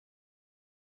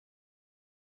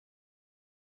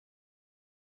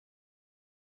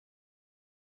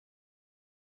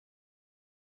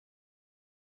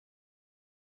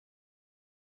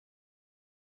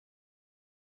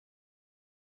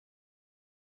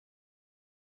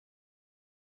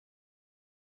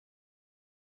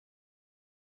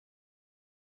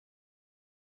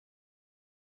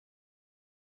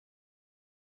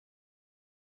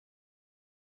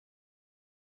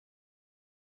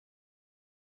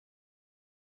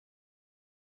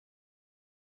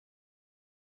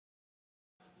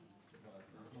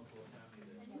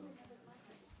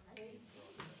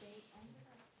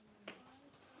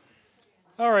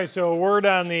All right, so a word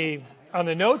on the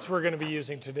notes we're going to be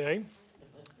using today.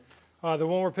 The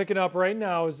one we're picking up right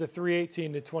now is the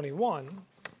 3:18 to 21.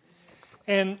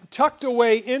 And tucked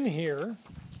away in here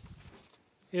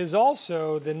is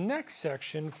also the next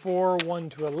section, 4:1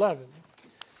 to 11.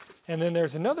 And then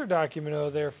there's another document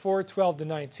over there, 4:12 to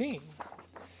 19.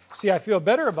 See, I feel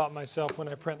better about myself when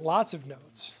I print lots of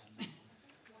notes.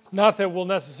 Not that we'll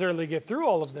necessarily get through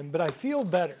all of them, but I feel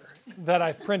better that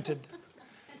I've printed.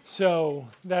 So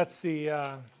that's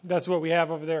what we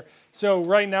have over there. So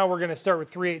right now we're going to start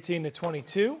with 3:18 to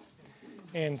 22.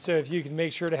 And so if you can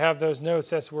make sure to have those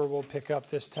notes, that's where we'll pick up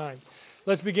this time.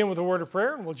 Let's begin with a word of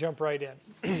prayer and we'll jump right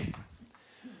in.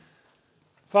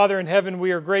 Father in heaven,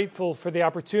 we are grateful for the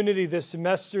opportunity this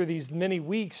semester, these many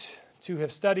weeks, to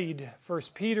have studied 1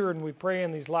 Peter, and we pray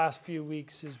in these last few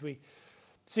weeks as we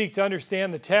seek to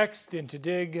understand the text and to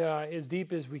dig as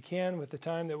deep as we can with the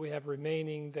time that we have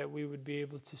remaining, that we would be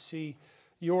able to see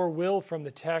your will from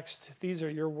the text. These are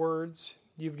your words.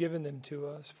 You've given them to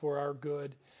us for our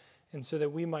good, and so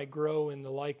that we might grow in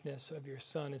the likeness of your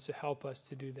Son, and so help us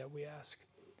to do that, we ask.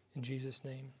 In Jesus'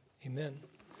 name, amen.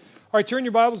 All right, turn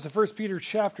your Bibles to 1 Peter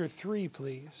chapter 3,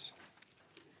 please.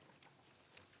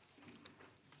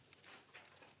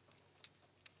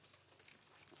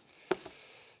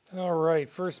 All right,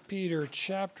 1 Peter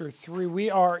chapter 3. We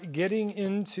are getting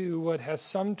into what has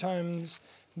sometimes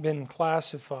been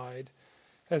classified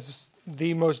as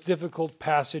the most difficult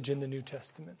passage in the New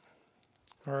Testament.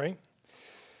 All right?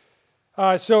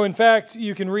 So in fact,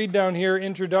 you can read down here,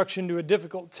 Introduction to a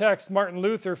Difficult Text. Martin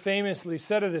Luther famously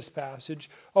said of this passage,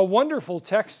 "A wonderful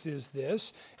text is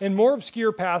this, and more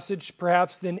obscure passage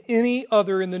perhaps than any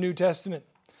other in the New Testament.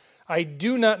 I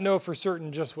do not know for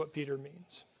certain just what Peter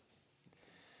means."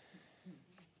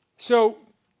 So,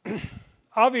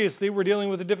 obviously, we're dealing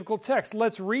with a difficult text.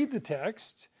 Let's read the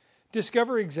text,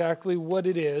 discover exactly what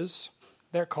it is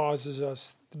that causes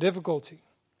us the difficulty.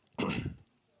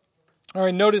 All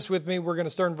right, notice with me, we're going to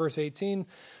start in verse 18,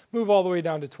 move all the way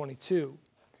down to 22.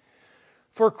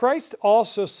 "For Christ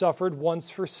also suffered once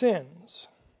for sins,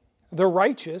 the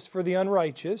righteous for the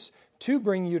unrighteous, to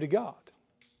bring you to God.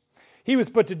 He was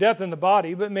put to death in the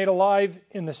body, but made alive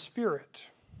in the spirit.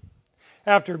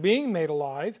 After being made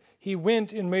alive, he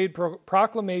went and made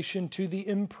proclamation to the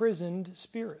imprisoned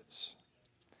spirits,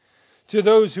 to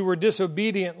those who were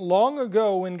disobedient long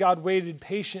ago when God waited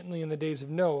patiently in the days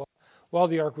of Noah while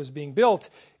the ark was being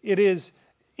built. It is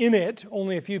in it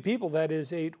only a few people, that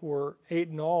is, eight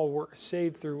in all, were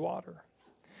saved through water.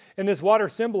 And this water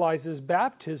symbolizes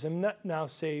baptism that now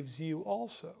saves you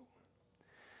also.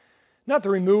 Not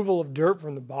the removal of dirt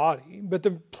from the body, but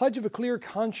the pledge of a clear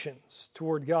conscience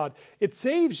toward God. It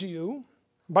saves you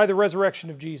by the resurrection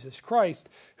of Jesus Christ,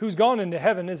 who's gone into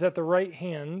heaven, is at the right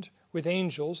hand with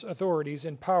angels, authorities,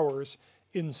 and powers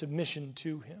in submission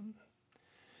to him."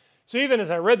 So even as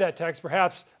I read that text,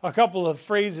 perhaps a couple of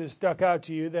phrases stuck out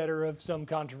to you that are of some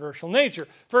controversial nature.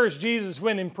 First, Jesus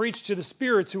went and preached to the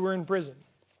spirits who were in prison.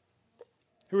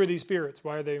 Who are these spirits?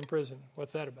 Why are they in prison?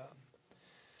 What's that about?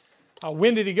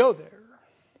 When did he go there?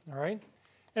 All right.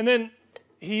 And then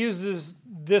he uses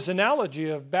this analogy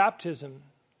of baptism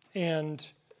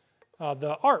and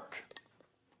the ark.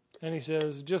 And he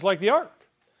says, just like the ark,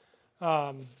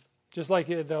 just like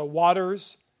the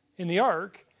waters in the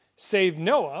ark saved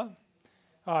Noah,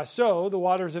 so the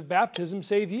waters of baptism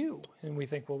save you. And we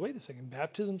think, well, wait a second,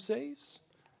 baptism saves?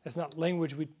 That's not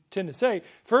language we tend to say.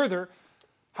 Further,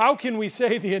 how can we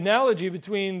say the analogy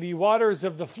between the waters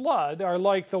of the flood are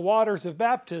like the waters of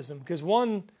baptism? Because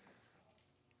one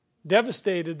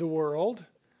devastated the world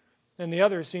and the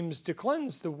other seems to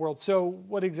cleanse the world. So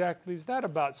what exactly is that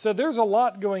about? So there's a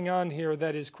lot going on here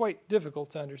that is quite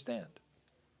difficult to understand.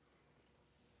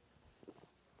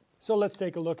 So let's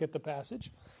take a look at the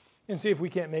passage and see if we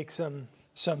can't make some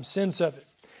sense of it.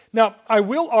 Now, I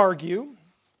will argue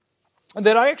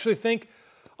that I actually think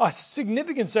a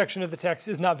significant section of the text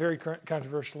is not very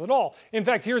controversial at all. In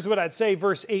fact, here's what I'd say.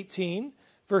 Verse 18,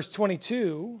 verse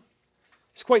 22,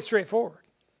 it's quite straightforward.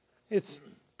 It's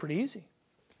pretty easy.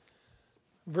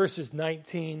 Verses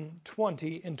 19,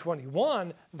 20, and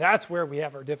 21, that's where we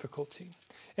have our difficulty.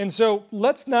 And so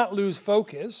let's not lose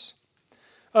focus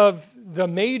of the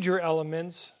major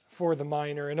elements for the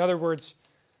minor. In other words,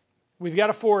 we've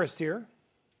got a forest here,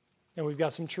 and we've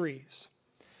got some trees.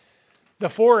 The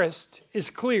forest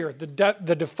is clear.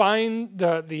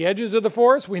 The edges of the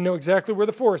forest, we know exactly where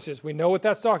the forest is. We know what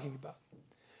that's talking about.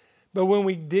 But when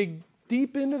we dig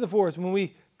deep into the forest, when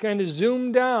we kind of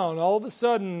zoom down, all of a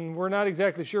sudden, we're not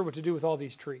exactly sure what to do with all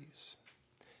these trees.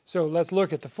 So let's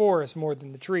look at the forest more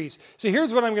than the trees. So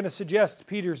here's what I'm going to suggest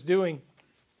Peter's doing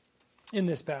in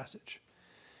this passage.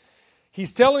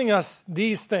 He's telling us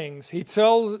these things. He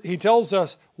tells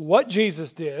us what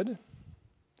Jesus did,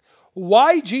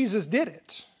 why Jesus did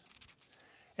it,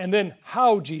 and then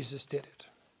how Jesus did it.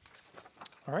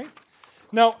 All right?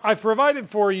 Now, I've provided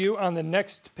for you on the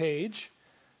next page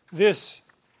this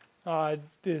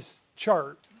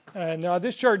chart. And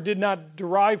this chart did not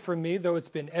derive from me, though it's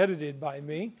been edited by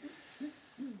me.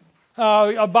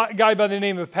 A guy by the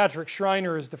name of Patrick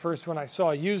Schreiner is the first one I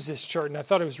saw use this chart, and I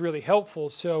thought it was really helpful.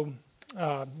 So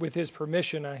with his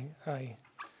permission,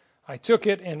 I took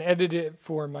it and edited it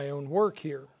for my own work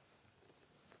here.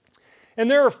 And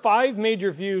there are 5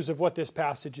 major views of what this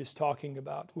passage is talking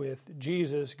about, with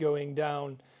Jesus going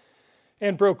down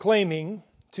and proclaiming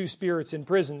to spirits in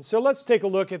prison. So let's take a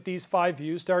look at these 5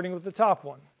 views, starting with the top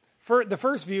one. The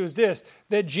first view is this,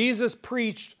 that Jesus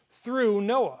preached through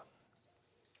Noah.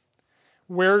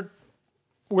 Where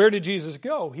did Jesus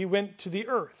go? He went to the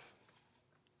earth.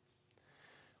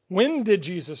 When did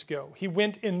Jesus go? He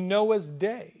went in Noah's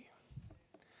day.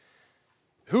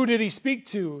 Who did he speak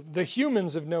to? The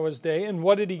humans of Noah's day. And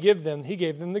what did he give them? He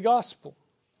gave them the gospel.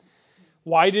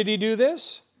 Why did he do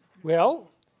this?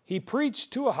 Well, he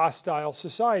preached to a hostile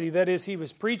society. That is, he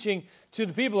was preaching to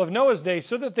the people of Noah's day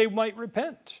so that they might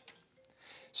repent.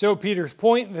 So Peter's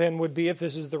point then would be, if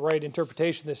this is the right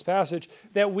interpretation of this passage,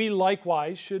 that we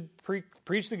likewise should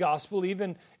preach the gospel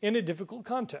even in a difficult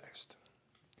context.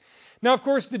 Now, of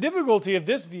course, the difficulty of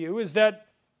this view is that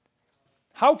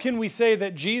how can we say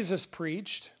that Jesus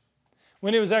preached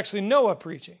when it was actually Noah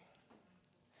preaching?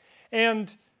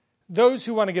 And those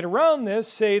who want to get around this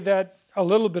say that a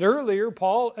little bit earlier,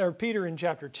 Peter in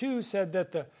chapter 2 said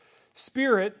that the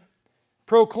Spirit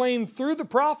proclaimed through the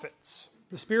prophets.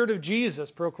 The Spirit of Jesus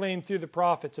proclaimed through the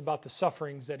prophets about the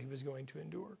sufferings that he was going to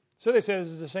endure. So they say this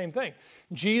is the same thing.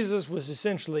 Jesus was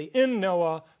essentially in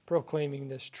Noah proclaiming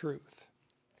this truth.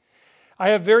 I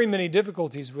have very many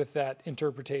difficulties with that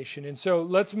interpretation. And so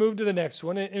let's move to the next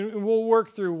one, and we'll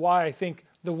work through why I think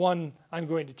the one I'm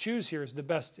going to choose here is the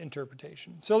best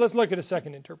interpretation. So let's look at a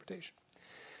second interpretation.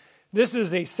 This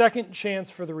is a second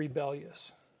chance for the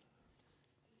rebellious.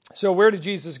 So where did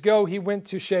Jesus go? He went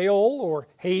to Sheol, or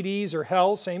Hades, or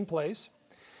hell, same place.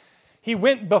 He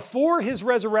went before his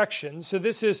resurrection. So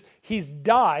he's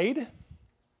died,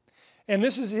 and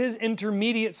this is his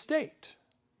intermediate state.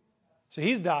 So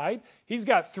he's died. He's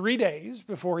got 3 days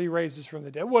before he raises from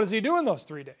the dead. What does he do in those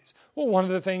 3 days? Well, one of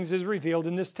the things is revealed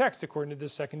in this text, according to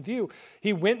this second view.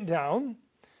 He went down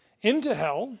into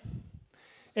hell,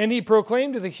 and he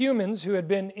proclaimed to the humans who had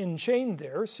been enchained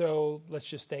there. So let's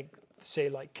just say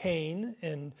like Cain,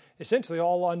 and essentially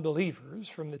all unbelievers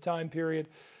from the time period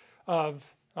of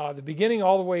the beginning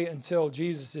all the way until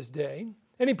Jesus' day.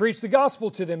 And he preached the gospel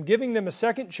to them, giving them a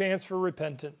second chance for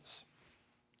repentance.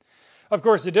 Of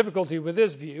course, the difficulty with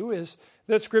this view is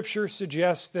that Scripture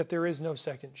suggests that there is no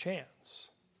second chance.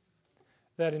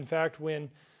 That in fact, when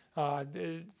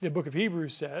the book of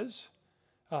Hebrews says,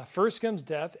 first comes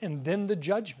death and then the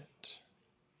judgment.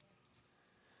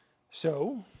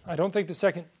 So, I don't think the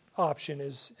second option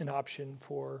is an option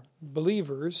for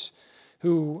believers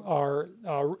who are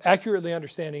accurately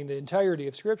understanding the entirety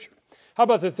of Scripture. How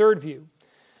about the third view?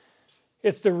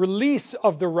 It's the release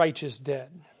of the righteous dead.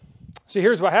 So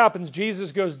here's what happens.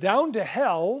 Jesus goes down to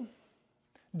hell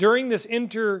during this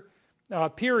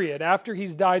period after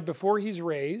he's died, before he's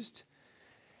raised,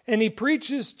 and he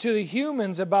preaches to the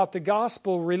humans about the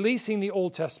gospel, releasing the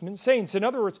Old Testament saints. In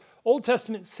other words, Old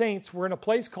Testament saints were in a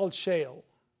place called Sheol.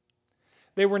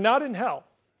 They were not in hell.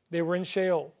 They were in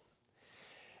Sheol.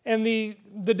 And the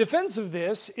defense of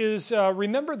this is,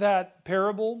 remember that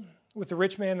parable with the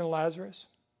rich man and Lazarus?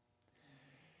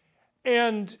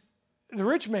 And the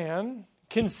rich man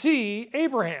can see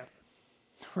Abraham,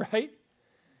 right?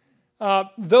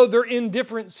 Though they're in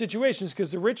different situations,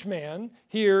 because the rich man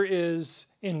here is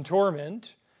in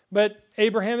torment, but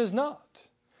Abraham is not.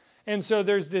 And so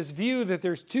there's this view that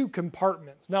there's 2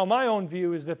 compartments. Now, my own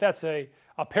view is that that's a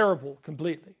parable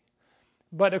completely.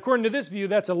 But according to this view,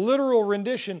 that's a literal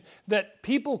rendition that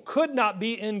people could not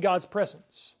be in God's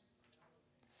presence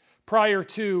prior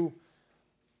to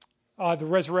the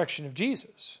resurrection of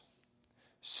Jesus.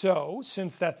 So,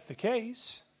 since that's the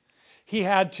case, he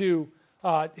had to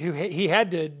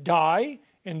die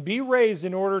and be raised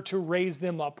in order to raise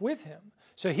them up with him.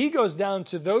 So he goes down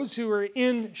to those who are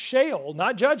in Sheol,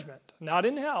 not judgment, not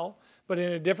in hell, but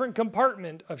in a different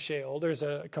compartment of Sheol. There's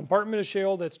a compartment of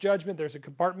Sheol that's judgment. There's a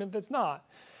compartment that's not.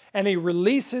 And he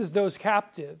releases those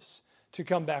captives to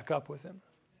come back up with him.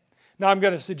 Now, I'm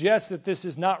going to suggest that this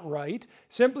is not right,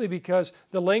 simply because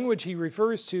the language he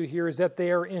refers to here is that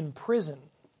they are in prison.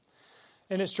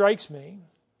 And it strikes me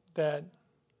that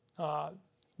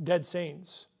dead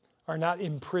saints are not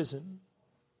in prison.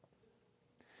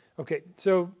 Okay,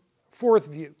 so fourth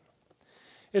view.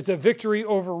 It's a victory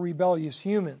over rebellious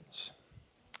humans.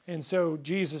 And so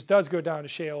Jesus does go down to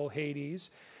Sheol, Hades.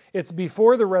 It's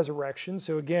before the resurrection.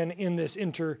 So again, in this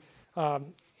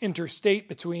interstate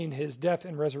between his death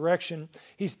and resurrection,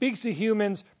 he speaks to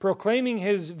humans, proclaiming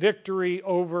his victory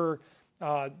over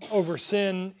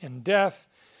sin and death.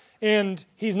 And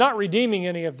he's not redeeming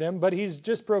any of them, but he's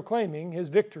just proclaiming his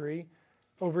victory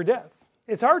over death.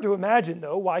 It's hard to imagine,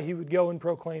 though, why he would go and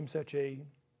proclaim such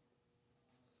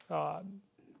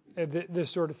this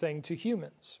sort of thing to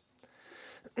humans.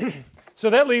 So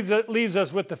that leaves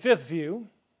us with the fifth view.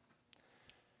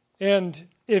 And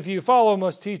if you follow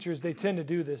most teachers, they tend to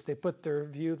do this. They put their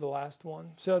view the last one.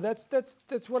 So that's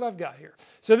what I've got here.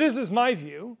 So this is my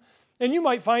view, and you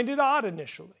might find it odd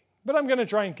initially, but I'm going to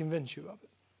try and convince you of it.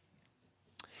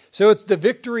 So it's the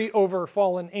victory over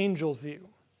fallen angels view.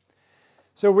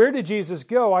 So where did Jesus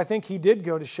go? I think he did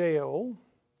go to Sheol,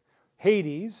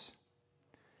 Hades,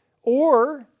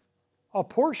 or a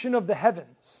portion of the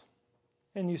heavens.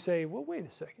 And you say, well, wait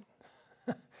a second.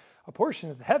 A portion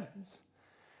of the heavens?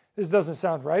 This doesn't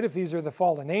sound right if these are the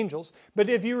fallen angels. But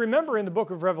if you remember in the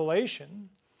book of Revelation,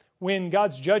 when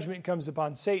God's judgment comes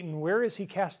upon Satan, where is he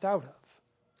cast out of?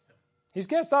 He's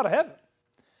cast out of heaven.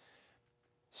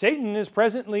 Satan is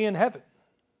presently in heaven.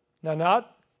 Now,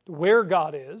 not where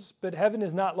God is, but heaven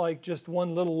is not like just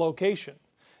one little location.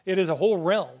 It is a whole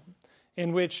realm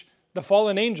in which the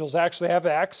fallen angels actually have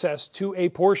access to a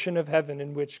portion of heaven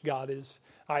in which God is.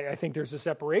 I think there's a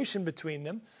separation between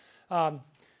them.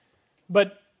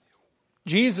 But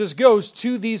Jesus goes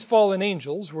to these fallen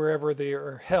angels wherever they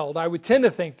are held. I would tend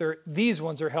to think these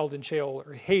ones are held in Sheol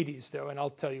or Hades, though, and I'll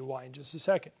tell you why in just a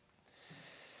second.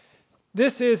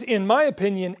 This is, in my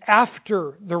opinion,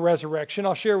 after the resurrection.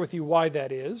 I'll share with you why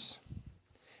that is.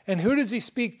 And who does he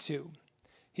speak to?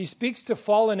 He speaks to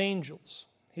fallen angels.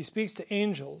 He speaks to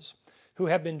angels who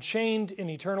have been chained in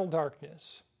eternal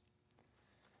darkness.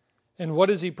 And what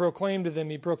does he proclaim to them?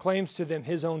 He proclaims to them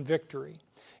his own victory.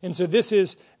 And so this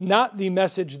is not the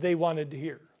message they wanted to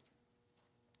hear.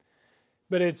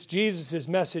 But it's Jesus'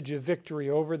 message of victory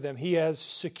over them. He has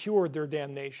secured their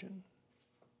damnation.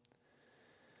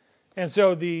 And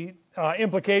so the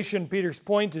implication, Peter's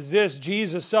point is this: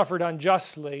 Jesus suffered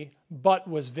unjustly, but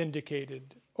was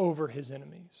vindicated over his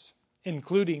enemies,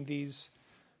 including these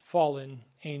fallen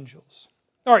angels.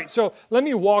 All right, so let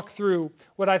me walk through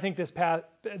what I think this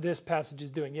passage is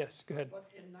doing. Yes, go ahead. But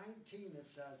in 19 it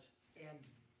says, and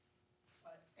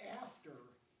after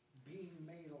being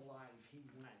made alive, he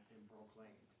went and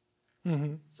proclaimed.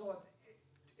 Mm-hmm. So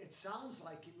it sounds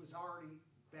like he was already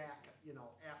back,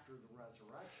 after the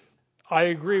resurrection. I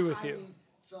agree with you.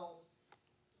 So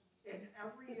in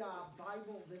every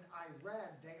Bible that I read,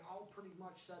 they all pretty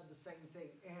much said the same thing.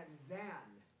 And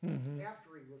then, after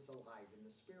he was alive in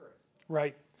the Spirit.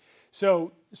 Right.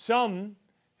 So some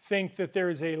think that there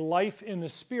is a life in the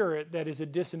Spirit that is a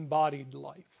disembodied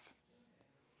life.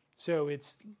 So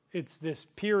it's this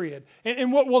period.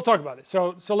 And we'll talk about it.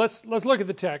 So let's look at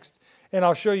the text, and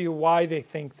I'll show you why they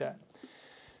think that.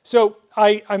 So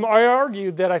I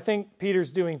argued that I think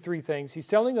Peter's doing three things. He's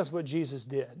telling us what Jesus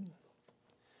did.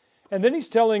 And then he's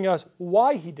telling us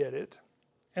why he did it.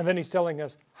 And then he's telling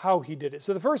us how he did it.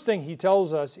 So the first thing he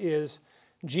tells us is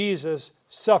Jesus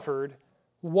suffered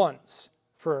once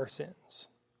for our sins.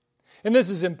 And this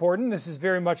is important. This is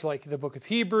very much like the book of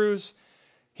Hebrews.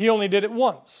 He only did it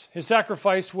once. His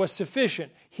sacrifice was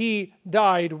sufficient. He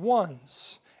died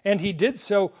once. And he did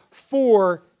so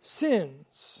for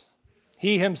sins.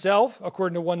 He himself,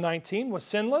 according to 119, was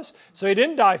sinless, so he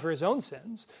didn't die for his own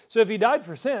sins. So if he died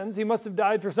for sins, he must have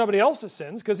died for somebody else's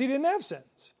sins because he didn't have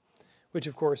sins, which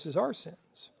of course is our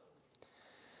sins.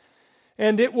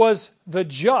 And it was the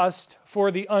just for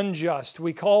the unjust.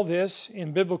 We call this,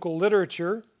 in biblical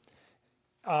literature,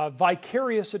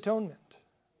 vicarious atonement.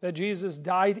 That Jesus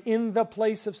died in the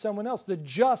place of someone else. The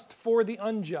just for the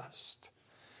unjust.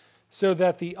 So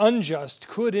that the unjust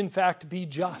could in fact be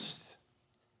just.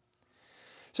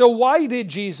 So why did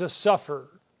Jesus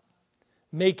suffer,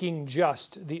 making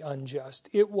just the unjust?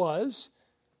 It was,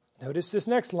 notice this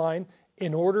next line,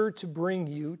 in order to bring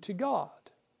you to God.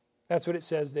 That's what it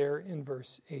says there in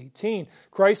verse 18.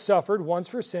 Christ suffered once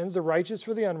for sins, the righteous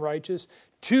for the unrighteous,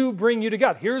 to bring you to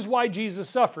God. Here's why Jesus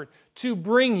suffered, to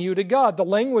bring you to God. The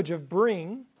language of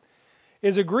bring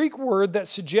is a Greek word that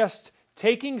suggests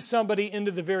taking somebody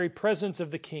into the very presence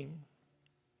of the king.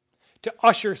 To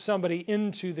usher somebody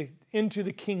into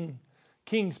the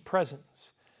king's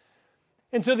presence.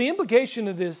 And so the implication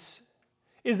of this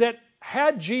is that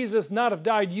had Jesus not have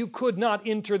died, you could not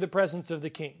enter the presence of the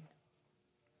King.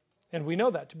 And we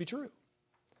know that to be true.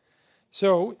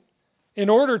 So, in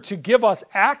order to give us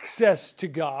access to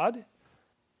God,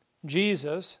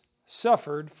 Jesus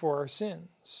suffered for our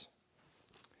sins.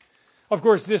 Of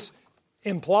course, this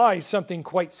implies something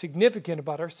quite significant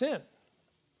about our sin.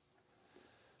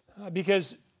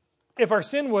 Because if our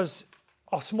sin was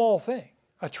a small thing,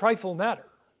 a trifle matter,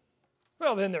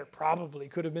 well, then there probably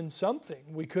could have been something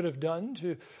we could have done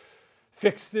to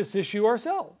fix this issue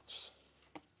ourselves.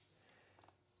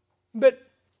 But,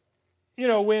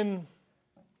 when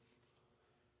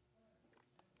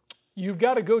you've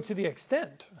got to go to the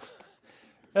extent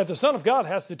that the Son of God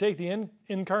has to take the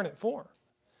incarnate form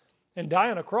and die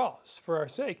on a cross for our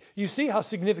sake, you see how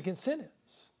significant sin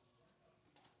is.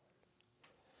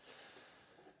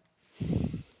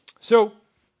 So,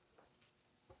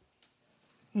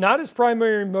 not his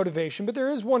primary motivation, but there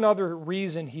is one other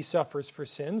reason he suffers for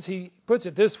sins. He puts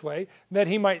it this way, that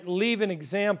he might leave an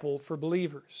example for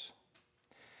believers.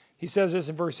 He says this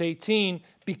in verse 18,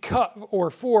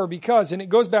 because, and it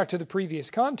goes back to the previous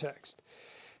context.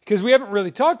 Because we haven't really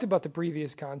talked about the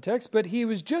previous context, but he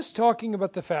was just talking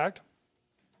about the fact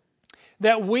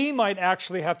that we might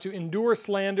actually have to endure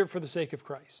slander for the sake of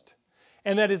Christ.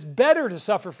 And that it's better to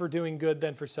suffer for doing good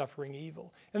than for suffering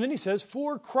evil. And then he says,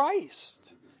 for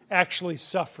Christ actually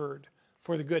suffered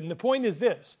for the good. And the point is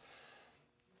this,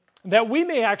 that we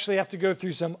may actually have to go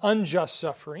through some unjust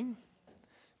suffering,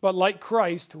 but like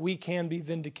Christ, we can be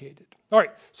vindicated. All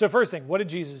right, so first thing, what did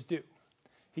Jesus do?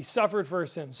 He suffered for our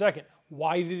sins. Second,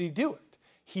 why did he do it?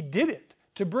 He did it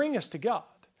to bring us to God.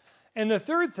 And the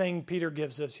third thing Peter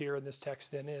gives us here in this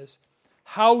text then is,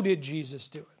 how did Jesus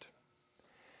do it?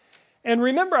 And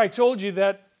remember I told you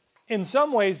that in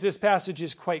some ways this passage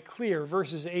is quite clear.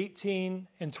 Verses 18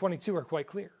 and 22 are quite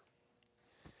clear.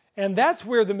 And that's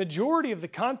where the majority of the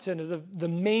content of the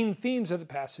main themes of the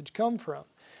passage come from.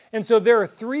 And so there are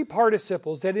three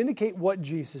participles that indicate what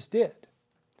Jesus did.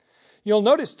 You'll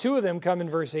notice two of them come in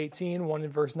verse 18, one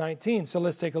in verse 19. So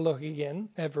let's take a look again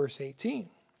at verse 18.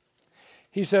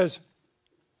 He says,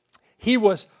 he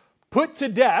was put to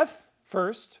death,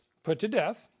 first, put to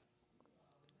death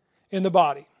in the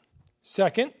body.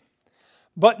 Second,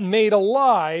 but made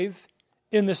alive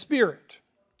in the spirit.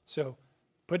 So,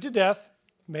 put to death,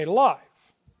 made alive.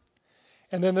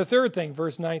 And then the third thing,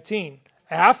 verse 19.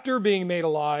 After being made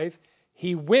alive,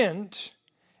 he went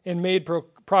and made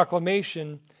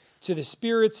proclamation to the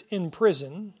spirits in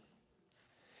prison.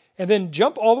 And then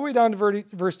jump all the way down to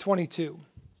verse 22.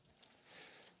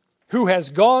 Who has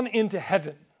gone into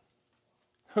heaven.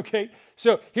 Okay,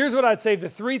 so here's what I'd say, the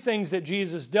three things that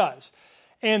Jesus does.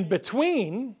 And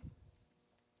between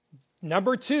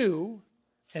number 2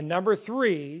 and number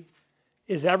 3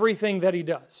 is everything that he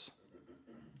does.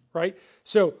 Right?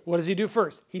 So what does he do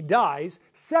first? He dies.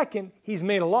 Second, he's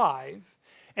made alive.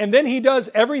 And then he does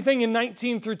everything in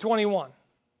 19 through 21.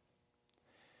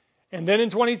 And then in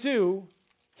 22,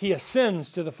 he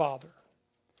ascends to the Father.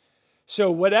 So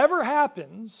whatever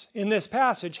happens in this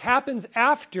passage happens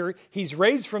after he's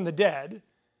raised from the dead,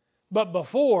 but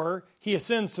before he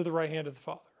ascends to the right hand of the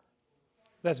Father.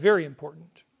 That's very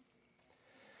important.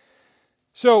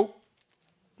 So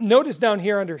notice down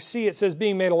here under C, it says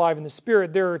being made alive in the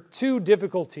Spirit. There are two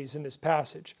difficulties in this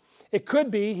passage. It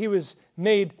could be he was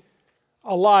made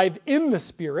alive in the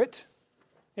Spirit,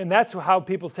 and that's how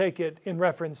people take it in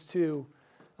reference to,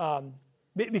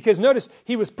 because notice,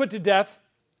 he was put to death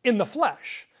in the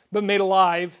flesh, but made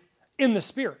alive in the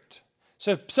Spirit.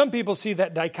 So some people see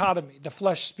that dichotomy, the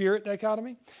flesh-spirit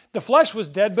dichotomy. The flesh was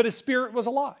dead, but his spirit was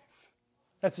alive.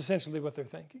 That's essentially what they're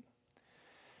thinking.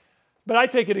 But I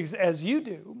take it as you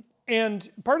do, and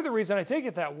part of the reason I take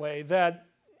it that way, that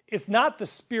it's not the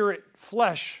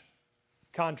spirit-flesh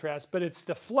contrast, but it's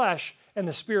the flesh and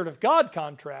the Spirit of God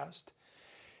contrast,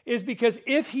 is because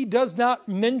if he does not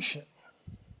mention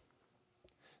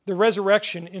the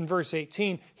resurrection in verse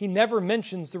 18, he never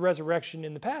mentions the resurrection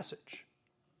in the passage.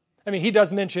 I mean, he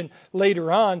does mention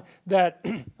later on that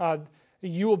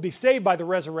you will be saved by the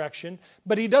resurrection,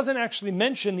 but he doesn't actually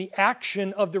mention the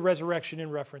action of the resurrection in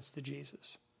reference to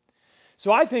Jesus.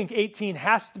 So I think 18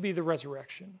 has to be the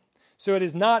resurrection. So it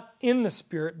is not in the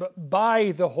Spirit, but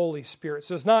by the Holy Spirit.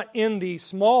 So it's not in the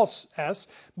small s,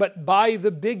 but by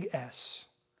the big S.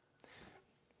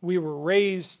 We were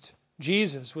raised,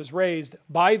 Jesus was raised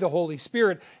by the Holy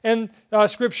Spirit. And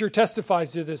Scripture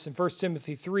testifies to this in 1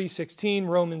 Timothy 3:16,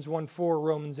 Romans 1:4,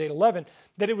 Romans 8:11,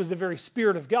 that it was the very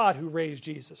Spirit of God who raised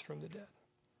Jesus from the dead.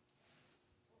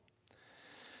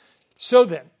 So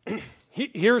then,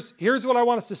 here's what I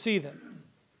want us to see then.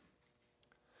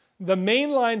 The main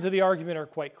lines of the argument are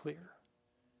quite clear.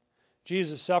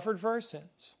 Jesus suffered for our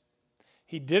sins.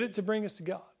 He did it to bring us to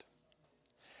God.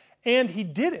 And he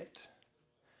did it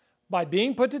by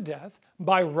being put to death,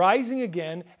 by rising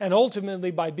again, and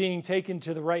ultimately by being taken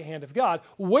to the right hand of God,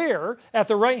 where at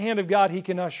the right hand of God he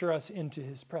can usher us into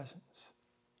his presence.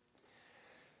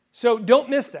 So don't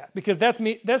miss that, because that's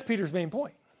Peter's main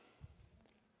point.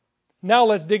 Now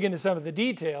let's dig into some of the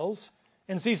details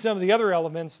and see some of the other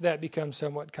elements that become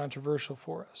somewhat controversial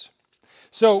for us.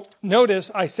 So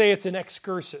notice I say it's an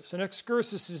excursus. An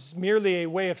excursus is merely a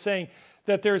way of saying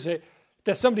that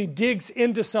that somebody digs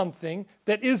into something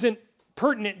that isn't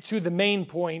pertinent to the main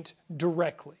point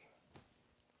directly.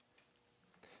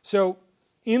 So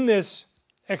in this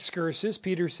excursus,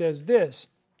 Peter says this: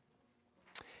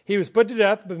 he was put to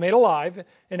death but made alive,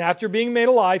 and after being made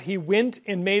alive, he went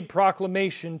and made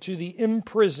proclamation to the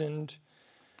imprisoned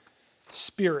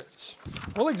spirits.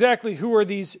 Well, exactly who are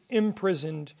these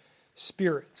imprisoned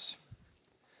spirits?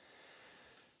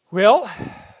 Well,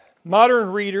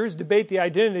 modern readers debate the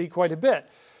identity quite a bit.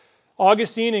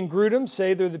 Augustine and Grudem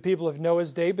say they're the people of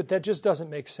Noah's day, but that just doesn't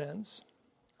make sense.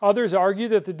 Others argue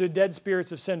that they're the dead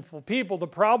spirits of sinful people. The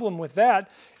problem with that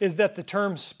is that the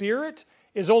term spirit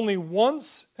is only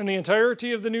once in the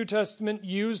entirety of the New Testament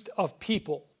used of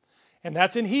people. And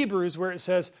that's in Hebrews, where it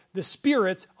says the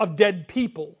spirits of dead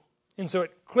people. And so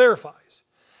it clarifies.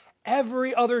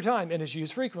 Every other time, and it's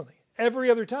used frequently, every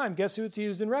other time, guess who it's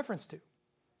used in reference to?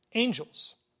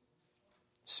 Angels.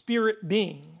 Spirit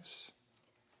beings.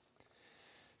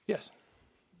 Yes?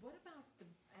 What about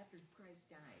after Christ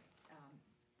died?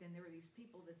 Then there were these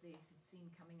people that they had seen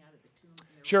coming out of the tombs,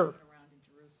 and they were walking around in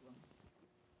Jerusalem.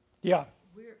 Yeah.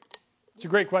 It's a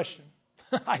great question.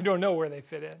 I don't know where they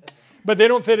fit in. But they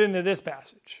don't fit into this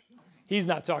passage. He's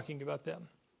not talking about them.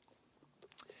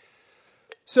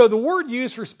 So the word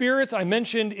used for spirits, I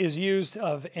mentioned, is used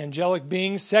of angelic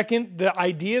beings. Second, the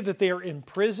idea that they are in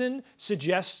prison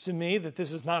suggests to me that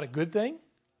this is not a good thing.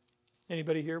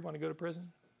 Anybody here want to go to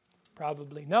prison?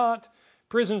 Probably not.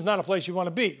 Prison's not a place you want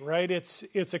to be, right?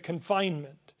 It's a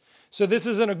confinement. So this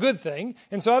isn't a good thing.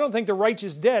 And so I don't think the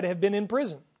righteous dead have been in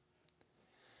prison.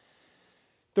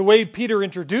 The way Peter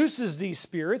introduces these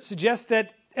spirits suggests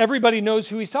that everybody knows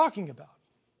who he's talking about.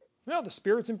 No, the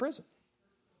spirit's in prison.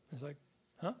 It's like,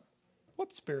 huh?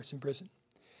 What spirit's in prison?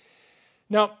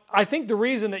 Now, I think the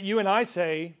reason that you and I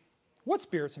say, what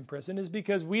spirit's in prison, is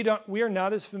because we are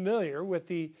not as familiar with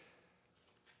the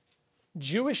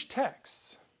Jewish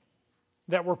texts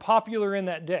that were popular in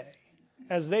that day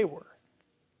as they were.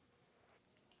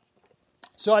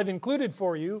 So I've included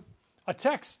for you a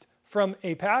text from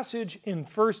a passage in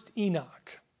 1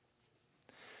 Enoch.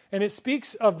 And it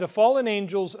speaks of the fallen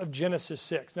angels of Genesis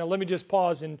 6. Now let me just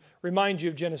pause and remind you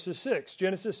of Genesis 6.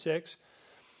 Genesis 6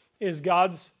 is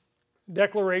God's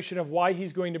declaration of why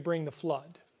he's going to bring the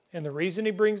flood. And the reason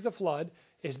he brings the flood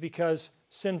is because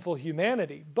sinful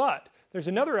humanity. But there's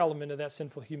another element of that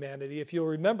sinful humanity. If you'll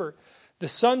remember, the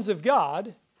sons of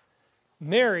God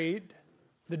married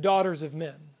the daughters of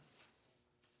men.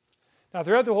 Now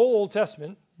throughout the whole Old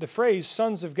Testament, the phrase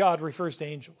sons of God refers to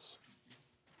angels.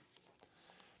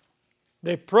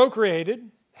 They procreated,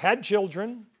 had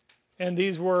children, and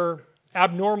these were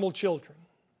abnormal children.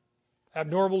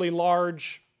 Abnormally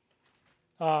large.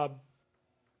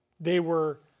 They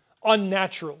were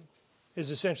unnatural,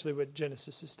 is essentially what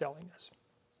Genesis is telling us.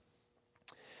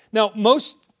 Now,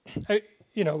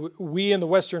 we in the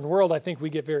Western world, I think we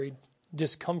get very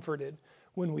discomforted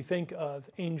when we think of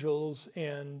angels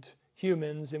and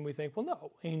humans, and we think, well,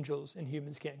 no, angels and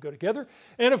humans can't go together.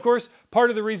 And of course,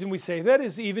 part of the reason we say that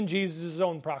is even Jesus'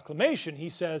 own proclamation. He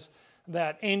says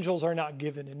that angels are not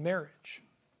given in marriage.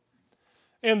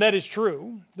 And that is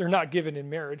true. They're not given in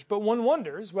marriage. But one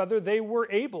wonders whether they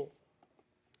were able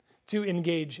to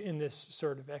engage in this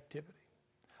sort of activity.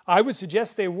 I would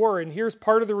suggest they were, and here's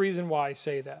part of the reason why I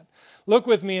say that. Look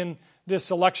with me in this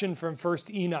selection from 1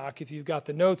 Enoch, if you've got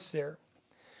the notes there.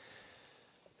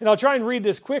 And I'll try and read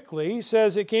this quickly. He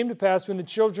says, "It came to pass when the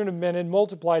children of men had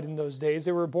multiplied in those days,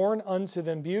 there were born unto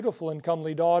them beautiful and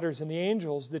comely daughters, and the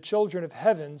angels, the children of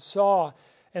heaven, saw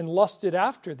and lusted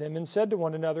after them, and said to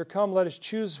one another, Come, let us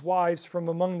choose wives from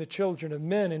among the children of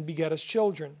men, and beget us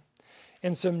children.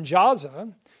 And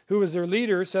Samjaza, who was their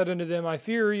leader, said unto them, I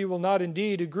fear you will not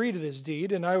indeed agree to this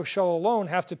deed, and I shall alone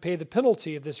have to pay the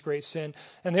penalty of this great sin.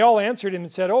 And they all answered him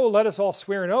and said, Oh, let us all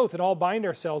swear an oath, and all bind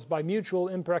ourselves by mutual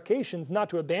imprecations, not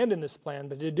to abandon this plan,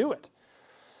 but to do it.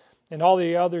 And all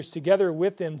the others together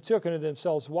with them took unto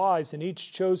themselves wives, and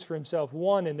each chose for himself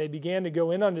one, and they began to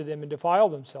go in unto them and defile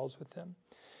themselves with them.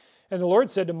 And the Lord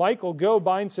said to Michael, Go,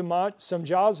 bind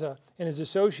Samjaza and his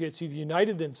associates who've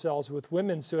united themselves with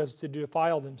women so as to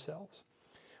defile themselves.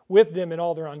 with them in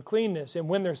all their uncleanness. And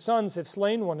when their sons have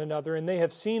slain one another, and they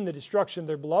have seen the destruction of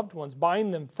their beloved ones,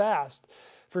 bind them fast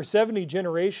for 70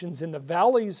 generations in the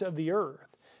valleys of the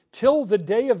earth, till the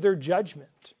day of their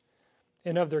judgment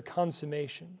and of their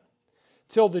consummation,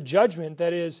 till the judgment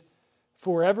that is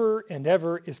forever and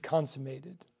ever is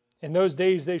consummated. In those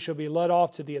days they shall be led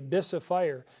off to the abyss of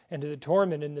fire, and to the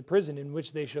torment in the prison in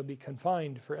which they shall be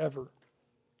confined forever.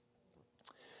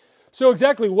 So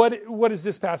exactly what is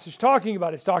this passage talking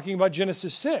about? It's talking about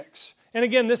Genesis 6. And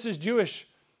again, this is Jewish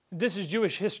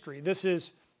history. This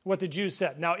is what the Jews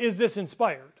said. Now, is this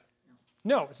inspired?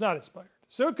 No, it's not inspired.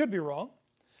 So it could be wrong.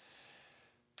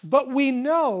 But we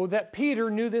know that Peter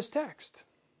knew this text.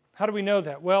 How do we know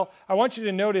that? Well, I want you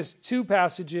to notice two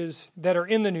passages that are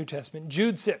in the New Testament.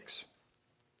 Jude 6.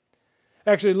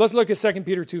 Actually, let's look at 2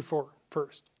 Peter 2:4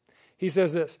 first. He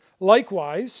says this,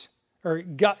 likewise,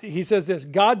 he says this,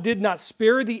 God did not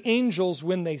spare the angels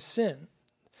when they sinned,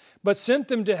 but sent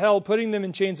them to hell, putting them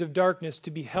in chains of darkness to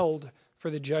be held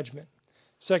for the judgment.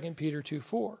 2 Peter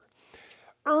 2:4.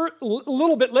 A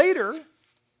little bit later,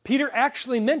 Peter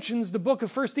actually mentions the book of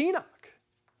 1 Enoch.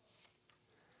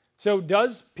 So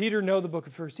does Peter know the book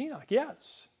of 1 Enoch?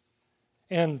 Yes.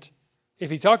 And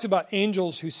if he talks about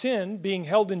angels who sin being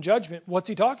held in judgment, what's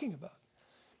he talking about?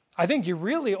 I think your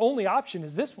really only option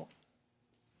is this one.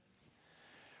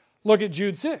 Look at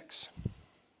Jude 6.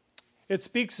 It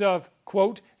speaks of,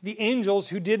 quote, the angels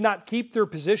who did not keep their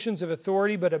positions of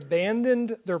authority but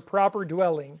abandoned their proper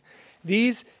dwelling.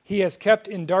 These he has kept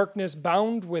in darkness,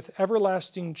 bound with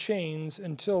everlasting chains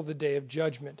until the day of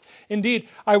judgment. Indeed,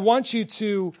 I want you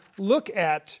to look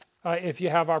at, if you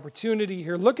have opportunity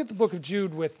here, look at the book of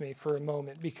Jude with me for a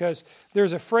moment, because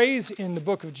there's a phrase in the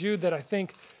book of Jude that I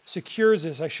think secures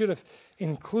this. I should have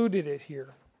included it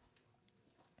here.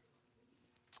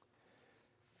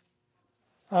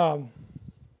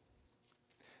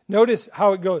 Notice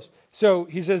how it goes. So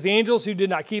he says, the angels who did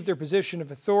not keep their position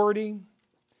of authority.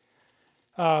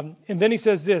 And then he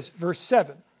says this, verse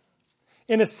 7.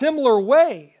 In a similar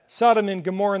way, Sodom and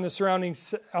Gomorrah and the surrounding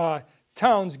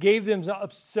towns gave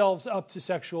themselves up to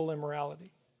sexual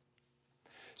immorality.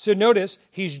 So notice,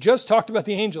 he's just talked about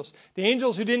the angels. The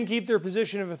angels who didn't keep their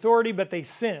position of authority, but they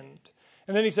sinned.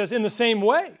 And then he says, in the same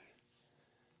way,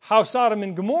 how Sodom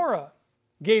and Gomorrah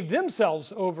gave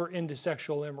themselves over into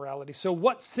sexual immorality. So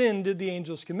what sin did the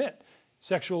angels commit?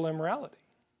 Sexual immorality.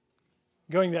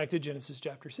 Going back to Genesis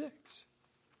chapter 6.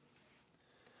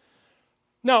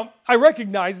 Now, I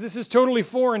recognize this is totally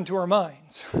foreign to our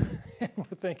minds. We're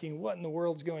thinking, what in the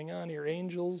world's going on here?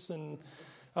 Angels and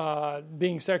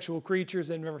being sexual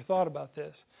creatures. I've never thought about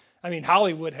this. I mean,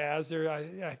 Hollywood has.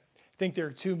 I think there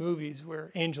are 2 movies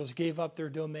where angels gave up their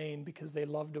domain because they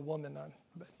loved a woman.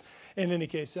 But in any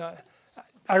case,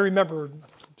 I remember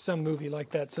some movie like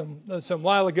that some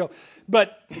while ago.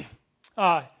 But,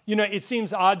 it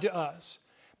seems odd to us.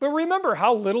 But remember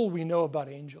how little we know about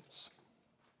angels.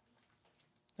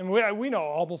 And we know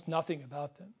almost nothing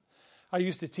about them. I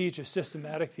used to teach a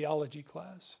systematic theology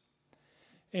class.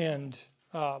 And,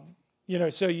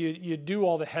 so you do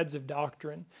all the heads of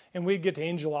doctrine. And we get to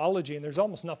angelology, and there's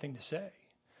almost nothing to say.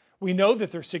 We know that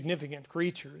they're significant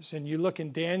creatures. And you look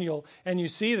in Daniel, and you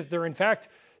see that they're, in fact,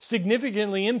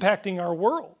 significantly impacting our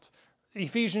world.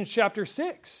 Ephesians chapter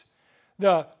 6.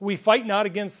 We fight not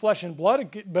against flesh and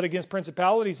blood, but against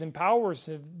principalities and powers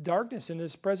of darkness in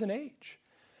this present age.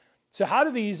 So how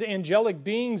do these angelic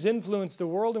beings influence the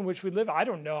world in which we live? I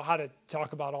don't know how to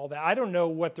talk about all that. I don't know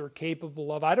what they're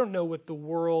capable of. I don't know what the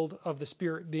world of the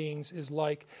spirit beings is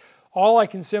like. All I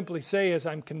can simply say is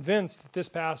I'm convinced that this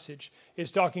passage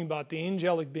is talking about the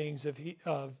angelic beings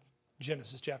of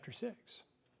Genesis chapter 6.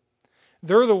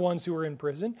 They're the ones who are in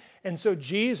prison. And so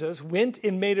Jesus went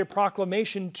and made a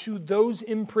proclamation to those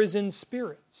imprisoned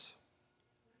spirits.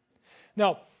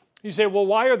 Now, you say, well,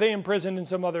 why are they imprisoned and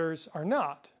some others are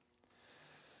not?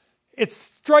 It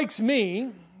strikes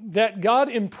me that God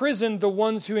imprisoned the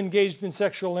ones who engaged in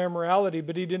sexual immorality,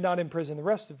 but he did not imprison the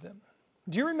rest of them.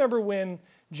 Do you remember when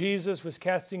Jesus was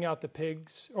casting out the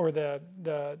pigs, or the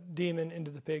demon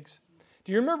into the pigs?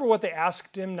 Do you remember what they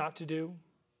asked him not to do?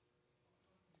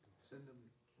 Send them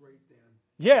right then.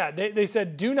 Yeah, they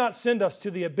said, do not send us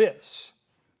to the abyss,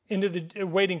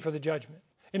 waiting for the judgment.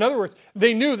 In other words,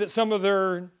 they knew that some of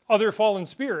their other fallen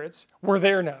spirits were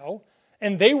there now,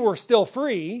 and they were still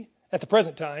free at the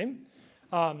present time,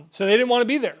 so they didn't want to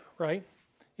be there, right?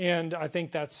 And I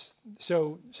think that's,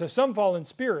 so some fallen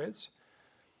spirits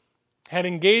had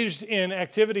engaged in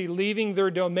activity leaving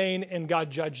their domain, and God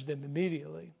judged them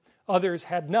immediately. Others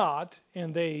had not,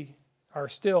 and they are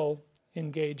still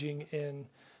engaging in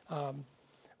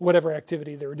whatever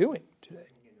activity they're doing today.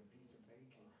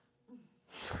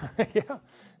 Yeah,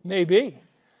 maybe.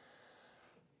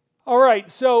 All right,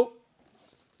 so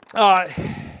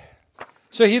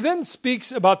he then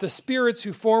speaks about the spirits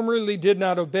who formerly did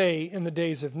not obey in the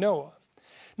days of Noah.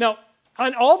 Now,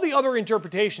 on all the other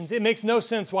interpretations, it makes no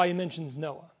sense why he mentions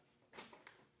Noah.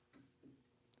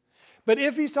 But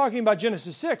if he's talking about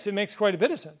Genesis 6, it makes quite a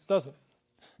bit of sense, doesn't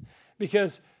it?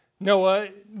 Because Noah,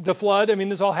 the flood, I mean,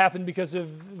 this all happened because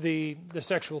of the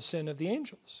sexual sin of the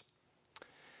angels.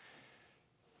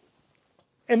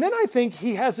 And then I think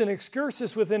he has an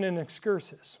excursus within an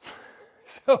excursus.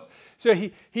 So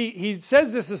he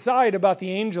says this aside about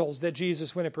the angels that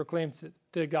Jesus went and proclaimed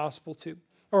the gospel to.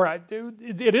 All right,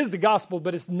 it is the gospel,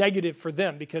 but it's negative for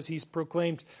them because he's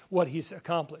proclaimed what he's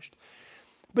accomplished.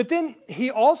 But then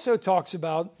he also talks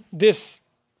about this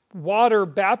water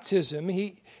baptism.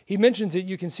 He mentions it,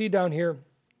 you can see down here.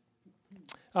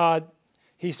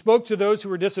 He spoke to those who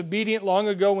were disobedient long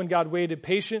ago when God waited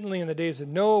patiently in the days of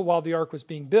Noah while the ark was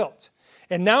being built.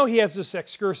 And now he has this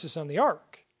excursus on the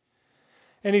ark.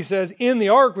 And he says, in the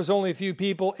ark was only a few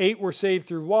people, 8 were saved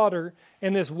through water,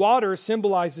 and this water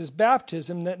symbolizes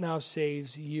baptism that now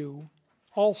saves you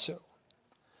also.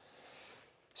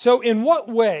 So in what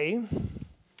way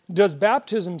does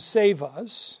baptism save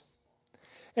us?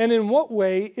 And in what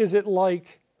way is it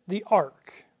like the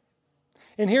ark?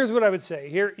 And here's what I would say.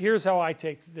 Here's how I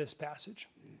take this passage.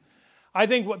 I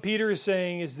think what Peter is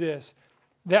saying is this,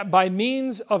 that by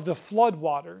means of the flood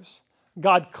waters,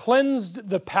 God cleansed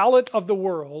the palate of the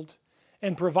world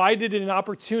and provided an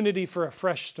opportunity for a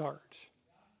fresh start.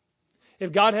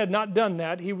 If God had not done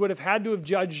that, he would have had to have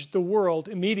judged the world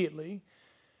immediately.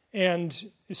 And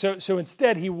so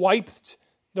instead, he wiped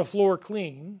the floor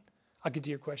clean. I'll get to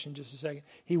your question in just a second.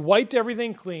 He wiped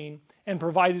everything clean and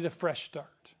provided a fresh start.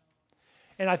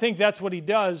 And I think that's what he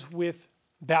does with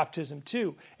baptism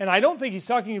too. And I don't think he's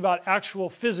talking about actual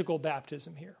physical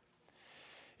baptism here.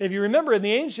 If you remember in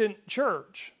the ancient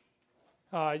church,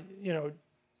 the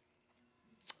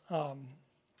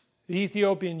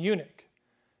Ethiopian eunuch,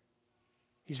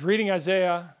 he's reading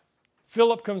Isaiah,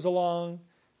 Philip comes along,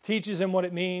 teaches him what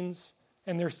it means,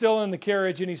 and they're still in the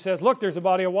carriage, and he says, look, there's a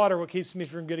body of water, what keeps me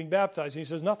from getting baptized? And he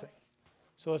says, nothing.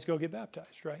 So let's go get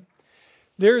baptized, right?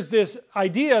 There's this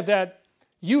idea that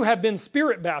you have been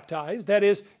Spirit baptized. That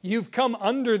is, you've come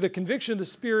under the conviction of the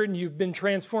Spirit and you've been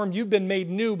transformed. You've been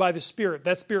made new by the Spirit.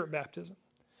 That's Spirit baptism.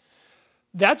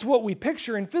 That's what we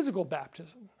picture in physical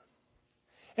baptism.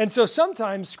 And so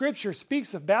sometimes Scripture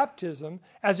speaks of baptism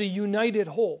as a united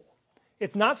whole.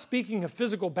 It's not speaking of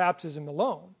physical baptism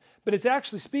alone, but it's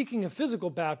actually speaking of physical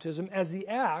baptism as the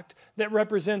act that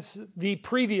represents the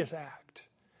previous act.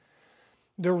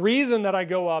 The reason that I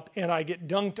go up and I get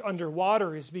dunked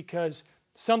underwater is because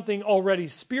something already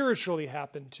spiritually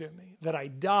happened to me, that I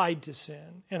died to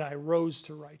sin and I rose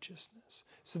to righteousness.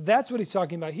 So that's what he's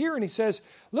talking about here. And he says,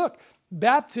 look,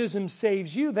 baptism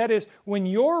saves you. That is, when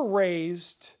you're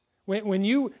raised, when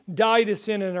you die to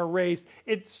sin and are raised,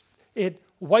 it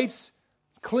wipes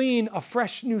clean a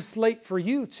fresh new slate for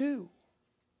you too.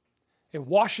 It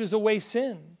washes away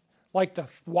sin, like the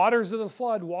waters of the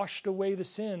flood washed away the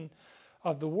sin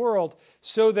of the world,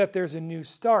 so that there's a new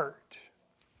start.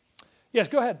 Yes,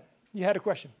 go ahead. You had a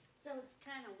question. So it's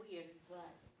kind of weird, but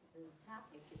the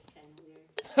topic is kind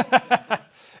of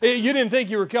weird. You didn't think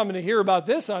you were coming to hear about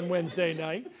this on Wednesday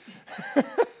night. But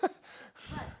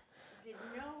did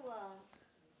Noah,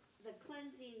 the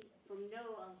cleansing from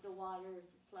Noah of the waters,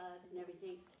 the flood, and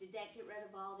everything, did that get rid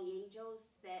of all the angels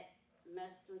that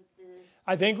messed with the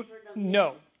I think children of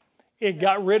no. men? It So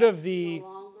got rid that of the no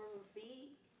longer be?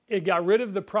 it got rid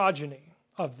of the progeny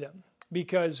of them,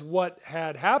 because what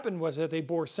had happened was that they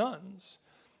bore sons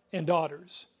and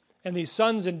daughters. And these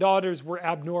sons and daughters were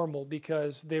abnormal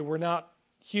because they were not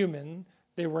human,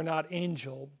 they were not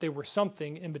angel, they were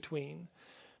something in between.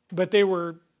 But they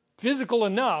were physical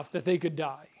enough that they could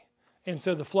die. And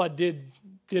so the flood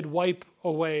did wipe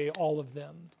away all of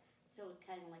them. So it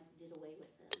kind of like did away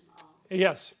with them all.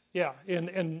 Yes, yeah,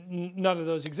 and none of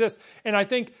those exist. And I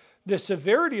think the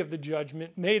severity of the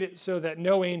judgment made it so that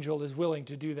no angel is willing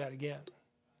to do that again,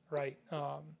 right?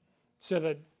 So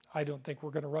that I don't think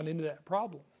we're going to run into that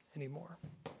problem anymore.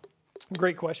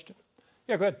 Great question.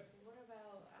 Yeah, go ahead. What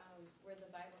about where the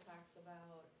Bible talks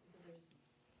about, because there's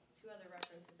two other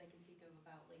references I can think of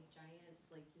about like giants,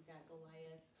 like you've got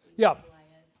Goliath, Yeah.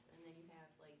 Goliath, and then you have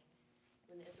like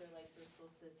when the Israelites were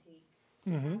supposed to take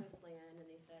Mhm. promised land, and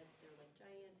they said they're like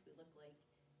giants, we look like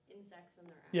insects in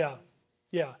their eyes. Yeah,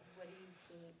 yeah. What do you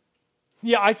think?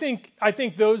 Yeah, I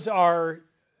think those are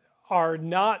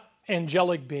not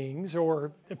angelic beings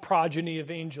or the progeny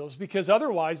of angels, because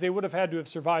otherwise they would have had to have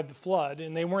survived the flood,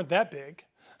 and they weren't that big.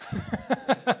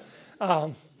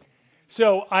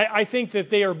 So I think that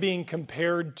they are being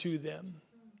compared to them.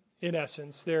 In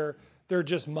essence, they're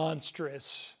just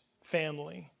monstrous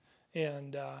family,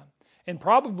 and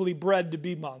probably bred to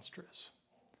be monstrous.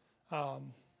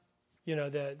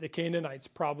 The Canaanites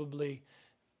probably,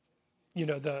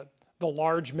 the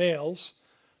large males,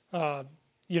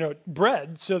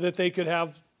 bred so that they could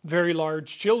have very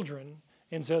large children,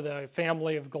 and so the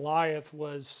family of Goliath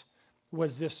was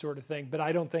this sort of thing. But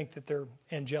I don't think that they're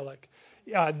angelic.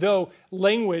 Though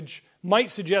language might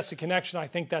suggest a connection, I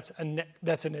think that's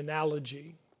an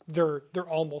analogy. They're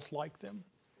almost like them.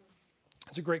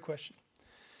 That's a great question.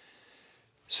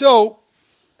 So,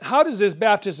 how does this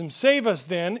baptism save us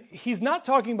then? He's not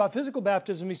talking about physical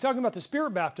baptism. He's talking about the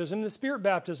Spirit baptism. The Spirit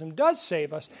baptism does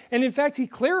save us. And in fact, he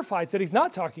clarifies that he's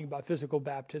not talking about physical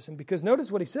baptism, because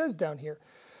notice what he says down here.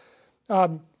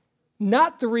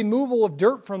 Not the removal of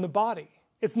dirt from the body.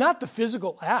 It's not the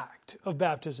physical act of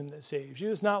baptism that saves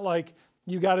you. It's not like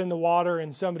you got in the water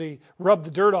and somebody rubbed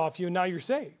the dirt off you and now you're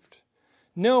saved.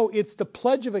 No, it's the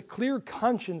pledge of a clear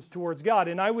conscience towards God.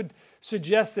 And I would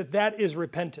suggest that is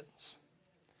repentance.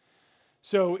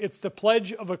 So it's the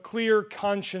pledge of a clear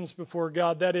conscience before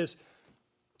God. That is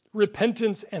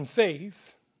repentance and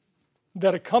faith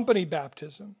that accompany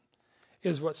baptism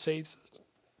is what saves us.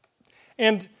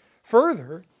 And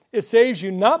further, it saves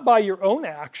you not by your own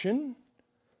action,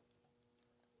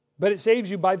 but it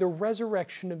saves you by the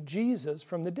resurrection of Jesus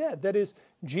from the dead. That is,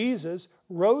 Jesus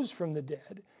rose from the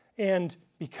dead, and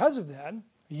because of that,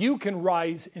 you can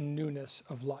rise in newness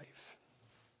of life.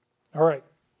 All right.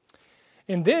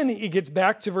 And then he gets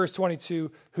back to verse 22,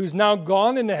 who's now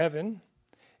gone into heaven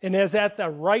and is at the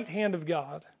right hand of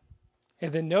God.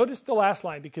 And then notice the last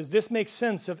line, because this makes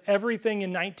sense of everything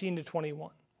in 19 to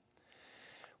 21.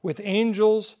 With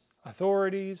angels,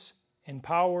 authorities, and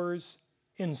powers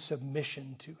in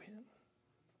submission to him.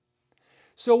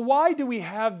 So why do we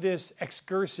have this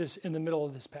excursus in the middle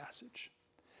of this passage?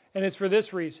 And it's for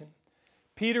this reason.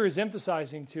 Peter is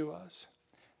emphasizing to us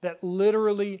that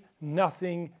literally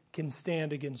nothing can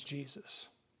stand against Jesus.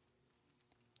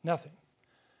 Nothing.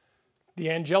 The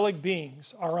angelic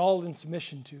beings are all in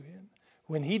submission to him.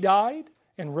 When he died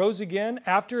and rose again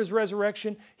after his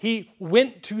resurrection, he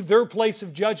went to their place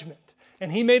of judgment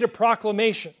and he made a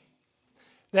proclamation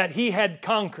that he had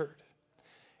conquered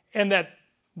and that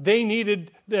they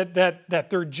needed, that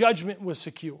their judgment was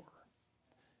secure.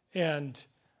 And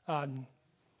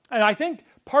I think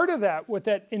part of that, what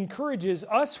that encourages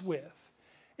us with,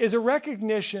 is a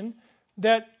recognition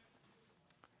that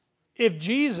if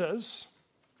Jesus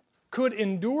could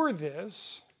endure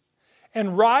this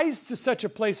and rise to such a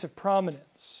place of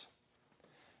prominence,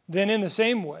 then in the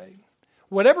same way,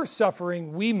 whatever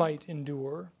suffering we might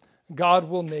endure, God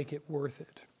will make it worth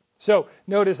it. So,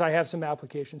 notice I have some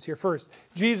applications here. First,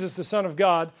 Jesus, the Son of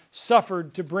God,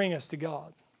 suffered to bring us to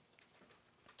God.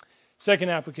 Second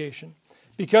application,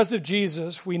 because of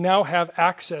Jesus, we now have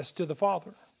access to the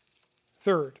Father.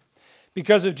 Third,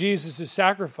 because of Jesus'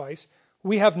 sacrifice,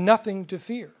 we have nothing to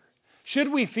fear.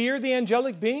 Should we fear the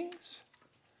angelic beings?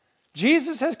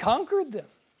 Jesus has conquered them.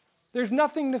 There's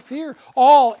nothing to fear.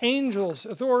 All angels,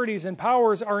 authorities, and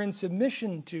powers are in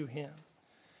submission to him.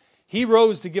 He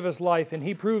rose to give us life, and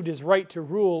he proved his right to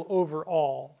rule over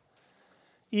all,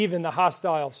 even the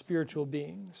hostile spiritual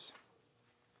beings.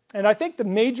 And I think the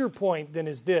major point then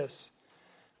is this.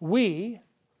 We,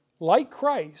 like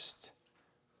Christ,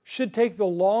 should take the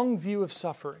long view of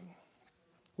suffering.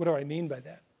 What do I mean by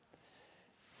that?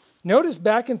 Notice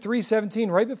back in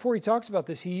 3:17, right before he talks about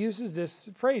this, he uses this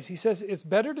phrase. He says, it's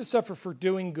better to suffer for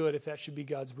doing good, if that should be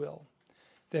God's will,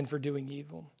 than for doing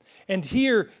evil. And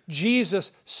here,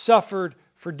 Jesus suffered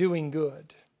for doing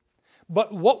good.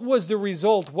 But what was the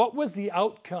result? What was the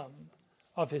outcome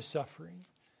of his suffering?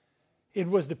 It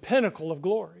was the pinnacle of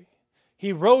glory.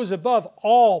 He rose above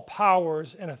all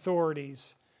powers and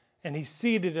authorities, and he's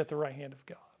seated at the right hand of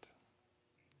God.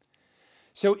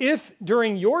 So if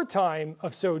during your time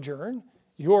of sojourn,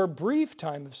 your brief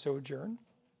time of sojourn,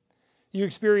 you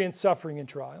experience suffering and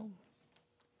trial,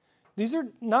 these are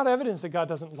not evidence that God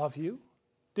doesn't love you.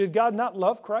 Did God not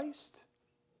love Christ?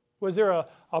 Was there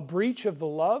a breach of the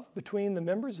love between the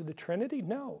members of the Trinity?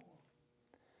 No.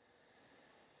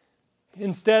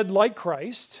 Instead, like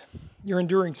Christ, you're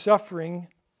enduring suffering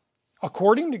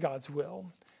according to God's will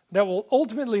that will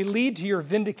ultimately lead to your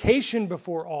vindication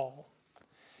before all.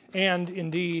 And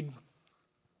indeed,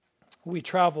 we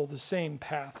travel the same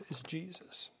path as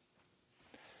Jesus.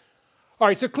 All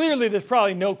right, so clearly there's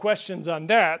probably no questions on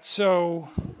that. So,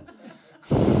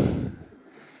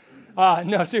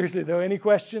 seriously though, any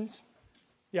questions?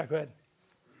 Yeah, go ahead.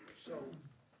 So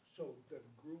the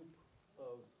group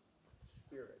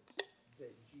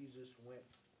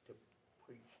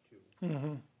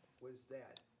was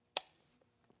that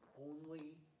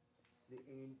only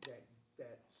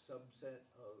that subset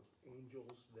of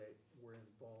angels that were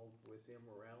involved with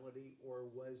immorality, or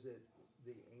was it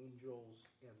the angels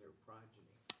and their progeny?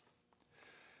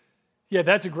 Yeah,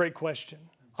 that's a great question.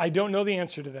 I don't know the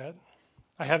answer to that.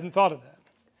 I haven't thought of that.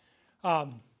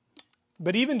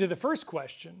 But even to the first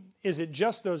question, is it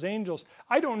just those angels?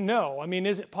 I don't know. I mean,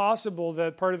 is it possible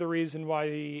that part of the reason why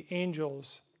the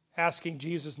angels asking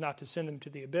Jesus not to send them to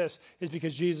the abyss is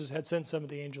because Jesus had sent some of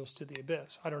the angels to the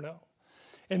abyss? I don't know.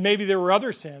 And maybe there were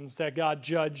other sins that God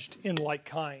judged in like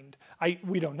kind.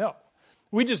 We don't know.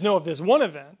 We just know of this one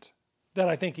event that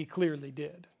I think he clearly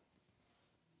did.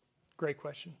 Great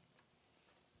question.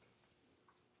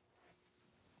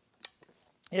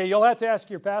 Yeah, you'll have to ask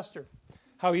your pastor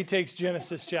how he takes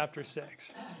Genesis chapter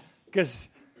 6. Because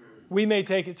we may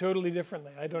take it totally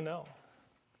differently. I don't know.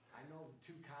 I know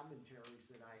the two commentaries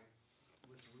that I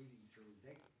was reading through,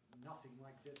 nothing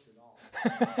like this at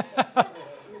all.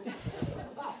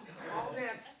 All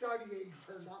that studying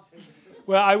for nothing.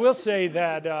 Well, I will say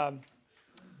that,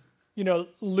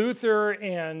 Luther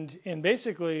and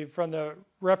basically from the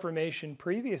Reformation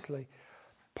previously,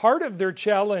 part of their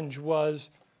challenge was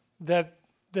that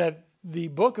the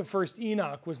book of First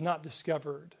Enoch was not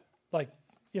discovered,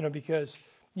 because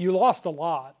you lost a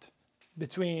lot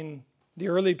between the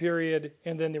early period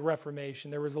and then the Reformation.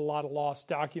 There was a lot of lost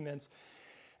documents.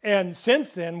 And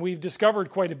since then, we've discovered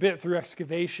quite a bit through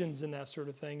excavations and that sort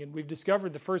of thing, and we've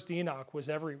discovered the first Enoch was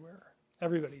everywhere.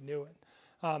 Everybody knew it.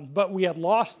 But we had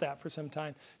lost that for some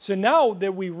time. So now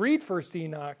that we read First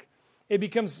Enoch, it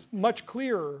becomes much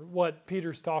clearer what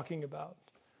Peter's talking about.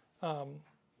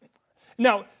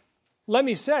 Now, let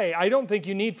me say, I don't think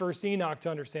you need First Enoch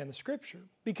to understand the Scripture,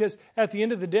 because at the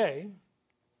end of the day,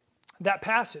 that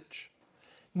passage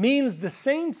means the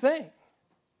same thing.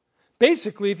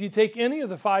 Basically, if you take any of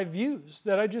the 5 views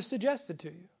that I just suggested to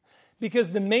you,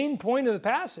 because the main point of the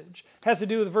passage has to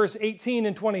do with verse 18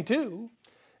 and 22,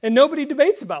 and nobody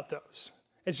debates about those.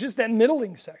 It's just that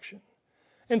middling section.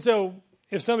 And so,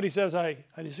 if somebody says, I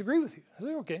disagree with you, I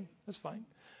say, okay, that's fine.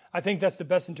 I think that's the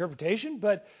best interpretation,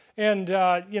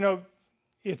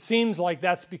 it seems like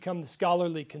that's become the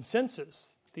scholarly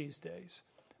consensus these days.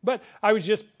 But I was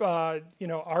just,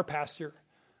 our pastor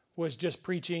was just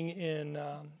preaching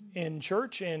in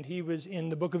church, and he was in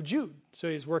the book of Jude. So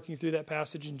he's working through that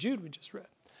passage in Jude we just read.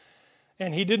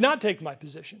 And he did not take my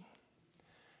position.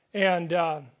 And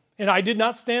I did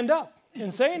not stand up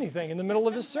and say anything in the middle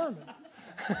of his sermon.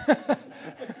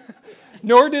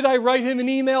 Nor did I write him an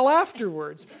email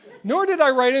afterwards. Nor did I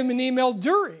write him an email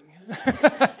during.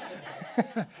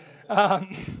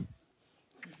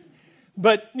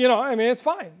 But, it's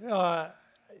fine.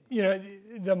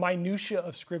 The minutia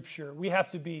of Scripture, we have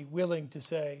to be willing to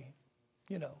say,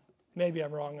 maybe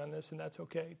I'm wrong on this, and that's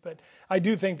okay. But I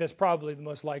do think that's probably the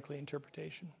most likely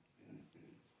interpretation.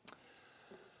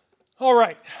 All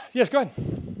right. Yes, go ahead.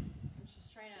 I'm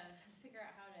just trying to figure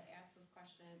out how to ask this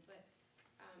question. But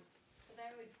because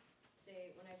I would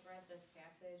say when I've read this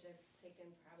passage, I've taken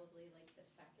probably like the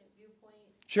second viewpoint.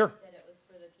 Sure. That it was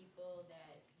for the people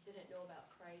that didn't know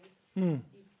about Christ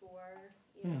before,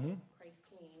 Christ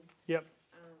came. Yep.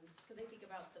 Because I think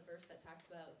about the verse that talks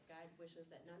about God wishes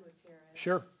that none would perish.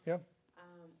 Sure, yeah.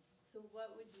 So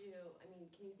what would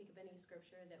can you think of any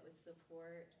scripture that would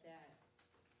support that,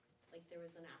 like there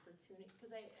was an opportunity?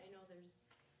 Because I know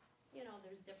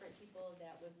there's different people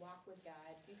that would walk with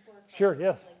God before Christ. Sure,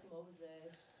 yes. Like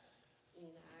Moses,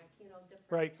 Enoch, different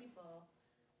right. people.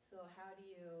 So how do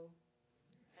you...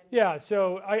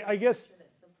 so I guess...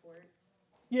 That supports...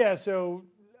 Yeah, so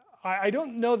I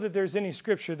don't know that there's any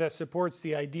scripture that supports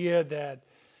the idea that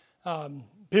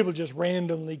people just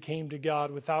randomly came to God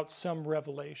without some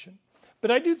revelation. But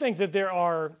I do think that there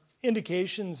are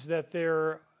indications that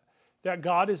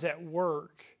God is at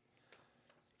work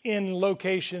in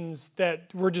locations that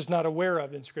we're just not aware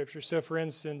of in Scripture. So, for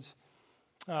instance,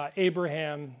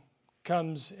 Abraham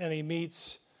comes and he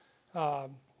meets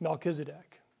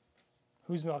Melchizedek.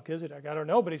 Who's Melchizedek? I don't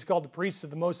know, but he's called the priest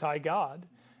of the Most High God,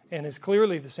 and is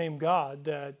clearly the same God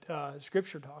that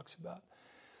Scripture talks about.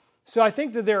 So I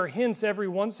think that there are hints every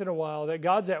once in a while that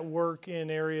God's at work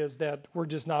in areas that we're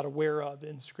just not aware of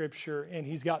in Scripture, and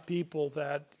He's got people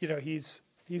that He's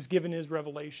given His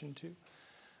revelation to.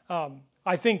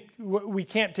 I think we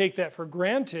can't take that for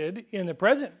granted in the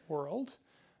present world,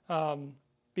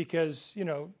 because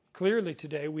clearly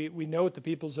today we know what the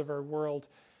peoples of our world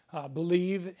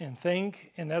believe and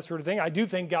think and that sort of thing. I do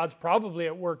think God's probably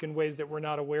at work in ways that we're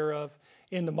not aware of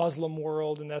in the Muslim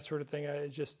world and that sort of thing.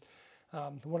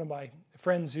 One of my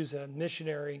friends who's a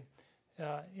missionary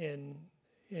in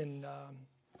in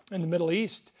the Middle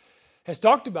East has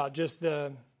talked about just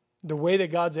the way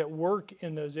that God's at work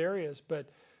in those areas. But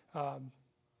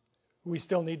we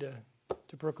still need to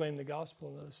proclaim the gospel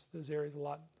in those areas. A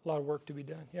lot of work to be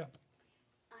done. Yeah.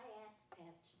 I asked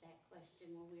Pastor that question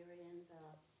when we were in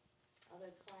the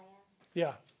other class.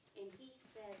 Yeah. And he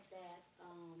said that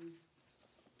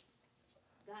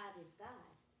God is God.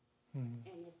 Mm-hmm.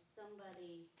 And if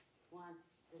somebody wants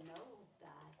to know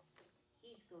God,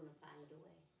 he's going to find a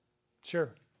way.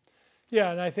 Sure.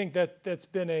 Yeah, and I think that's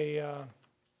been a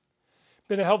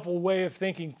helpful way of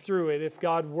thinking through it. If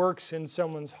God works in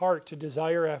someone's heart to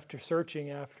desire after searching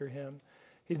after Him,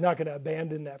 He's not going to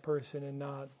abandon that person and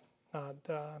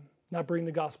not bring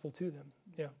the gospel to them.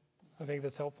 Yeah, I think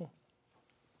that's helpful.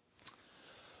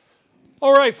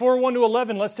 All right,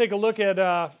 4:1-11. Let's take a look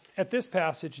at this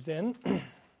passage then.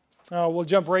 We'll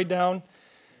jump right down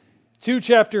to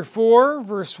chapter 4,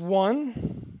 verse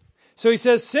 1. So he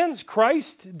says, "Since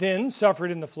Christ then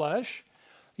suffered in the flesh,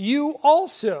 you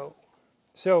also."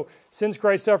 So, since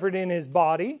Christ suffered in His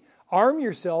body, arm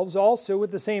yourselves also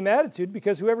with the same attitude,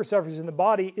 because whoever suffers in the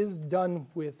body is done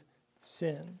with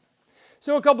sin.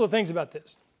 So, a couple of things about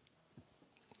this.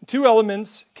 Two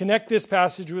elements connect this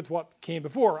passage with what came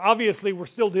before. Obviously, we're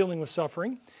still dealing with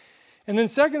suffering. And then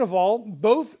second of all,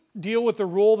 both deal with the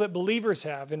role that believers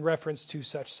have in reference to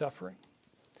such suffering.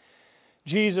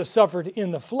 Jesus suffered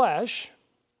in the flesh,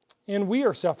 and we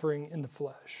are suffering in the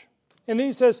flesh. And then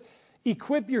he says,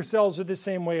 equip yourselves with the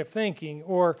same way of thinking,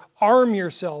 or arm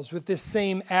yourselves with this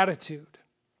same attitude.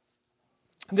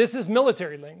 This is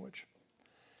military language.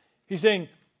 He's saying,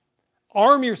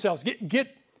 arm yourselves,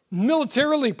 get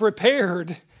militarily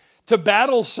prepared to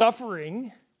battle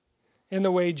suffering in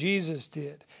the way Jesus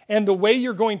did. And the way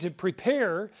you're going to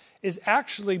prepare is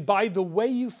actually by the way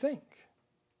you think.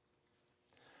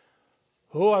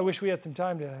 Oh, I wish we had some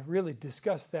time to really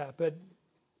discuss that. But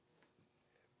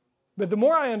the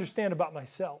more I understand about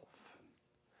myself,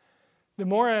 the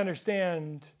more I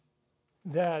understand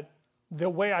that the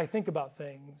way I think about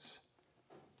things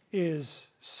is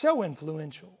so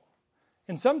influential.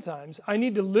 And sometimes I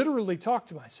need to literally talk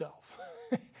to myself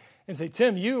and say,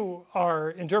 Tim, you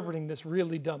are interpreting this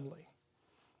really dumbly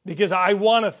because I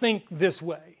want to think this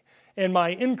way. And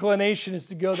my inclination is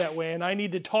to go that way. And I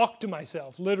need to talk to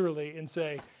myself literally and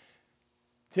say,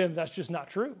 Tim, that's just not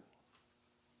true.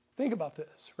 Think about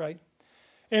this, right?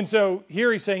 And so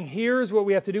here he's saying, here's what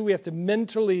we have to do. We have to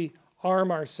mentally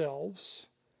arm ourselves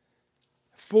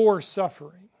for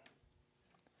suffering.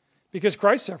 Because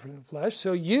Christ suffered in the flesh,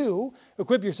 so you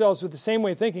equip yourselves with the same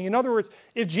way of thinking. In other words,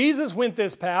 if Jesus went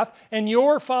this path and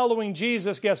you're following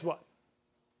Jesus, guess what?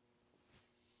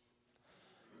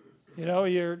 You know,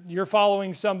 you're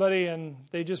following somebody and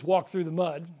they just walk through the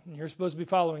mud, and you're supposed to be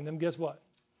following them, guess what?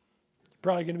 You're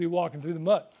probably going to be walking through the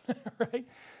mud, right?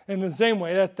 And in the same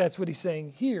way, that's what he's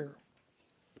saying here.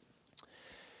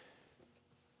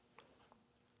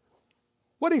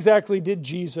 What exactly did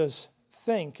Jesus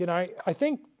think? And I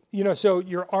think, so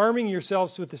you're arming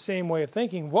yourselves with the same way of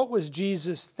thinking. What was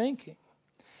Jesus thinking?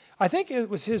 I think it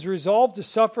was his resolve to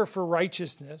suffer for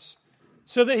righteousness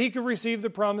so that he could receive the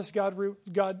promise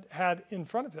God had in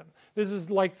front of him. This is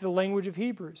like the language of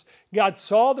Hebrews. God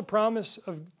saw the promise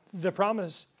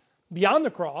beyond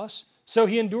the cross, so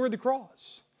he endured the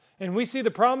cross. And we see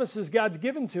the promises God's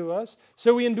given to us,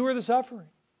 so we endure the suffering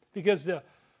because the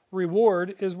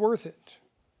reward is worth it.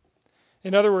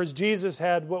 In other words, Jesus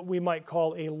had what we might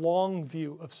call a long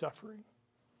view of suffering.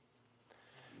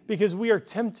 Because we are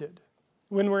tempted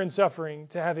when we're in suffering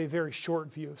to have a very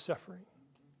short view of suffering.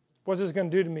 What's this going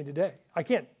to do to me today? I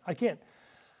can't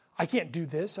do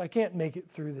this. I can't make it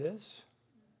through this.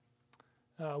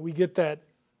 We get that.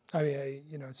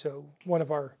 So one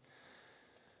of our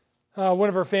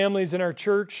families in our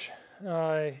church,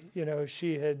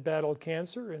 she had battled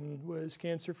cancer and was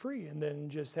cancer-free, and then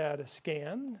just had a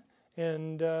scan,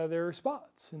 and there are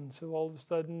spots. And so all of a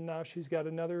sudden now she's got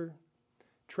another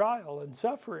trial and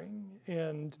suffering.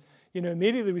 And,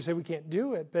 immediately we say we can't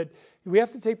do it. But we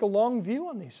have to take the long view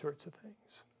on these sorts of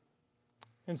things.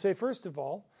 And say, first of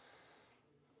all,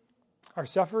 our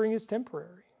suffering is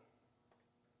temporary.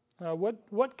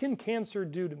 What can cancer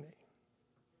do to me?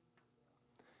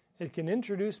 It can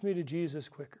introduce me to Jesus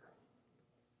quicker.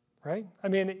 Right? I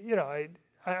mean,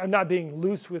 I'm not being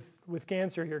loose with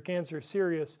cancer here. Cancer is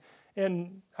serious.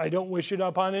 And I don't wish it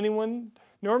upon anyone,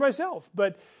 nor myself.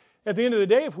 But at the end of the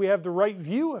day, if we have the right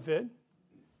view of it,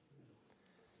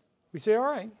 we say, all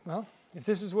right, well, if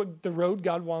this is what the road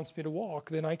God wants me to walk,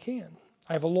 then I can.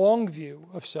 I have a long view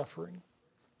of suffering.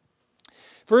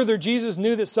 Further, Jesus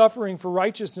knew that suffering for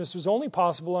righteousness was only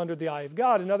possible under the eye of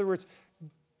God. In other words,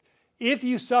 if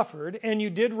you suffered and you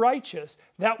did righteous,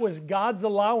 that was God's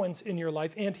allowance in your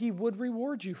life, and He would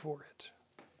reward you for it.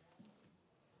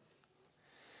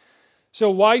 So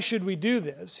why should we do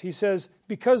this? He says,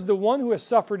 because the one who has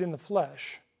suffered in the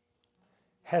flesh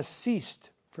has ceased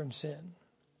from sin.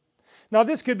 Now,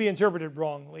 this could be interpreted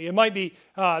wrongly. It might be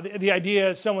the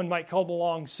idea someone might come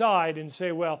alongside and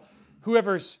say, well,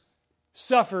 whoever's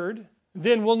suffered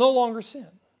then will no longer sin.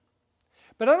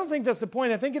 But I don't think that's the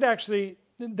point. I think it actually,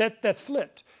 that's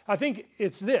flipped. I think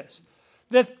it's this,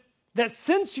 that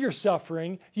since you're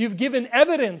suffering, you've given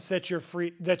evidence that you're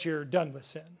free, that you're done with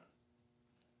sin.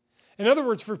 In other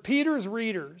words, for Peter's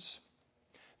readers,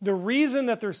 the reason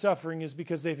that they're suffering is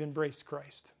because they've embraced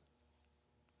Christ.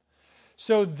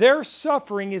 So their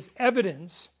suffering is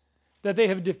evidence that they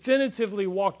have definitively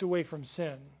walked away from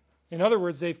sin. In other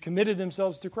words, they've committed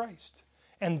themselves to Christ.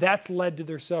 And that's led to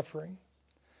their suffering.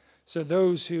 So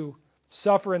those who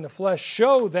suffer in the flesh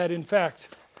show that, in fact,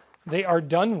 they are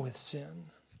done with sin.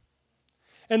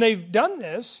 And they've done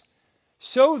this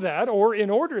so that, or in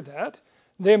order that,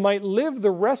 they might live the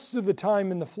rest of the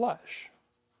time in the flesh.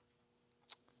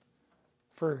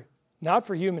 Not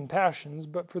for human passions,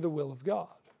 but for the will of God.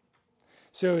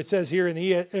 So it says here in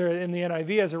the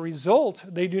NIV, as a result,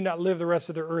 they do not live the rest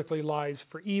of their earthly lives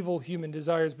for evil human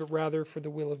desires, but rather for the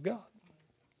will of God.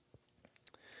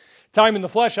 Time in the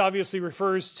flesh obviously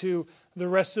refers to the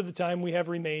rest of the time we have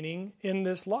remaining in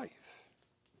this life.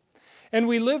 And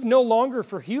we live no longer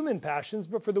for human passions,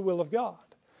 but for the will of God.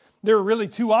 There are really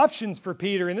two options for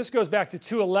Peter, and this goes back to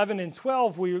 2:11 and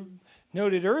 12 we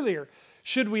noted earlier.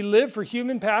 Should we live for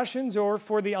human passions or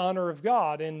for the honor of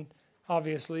God? And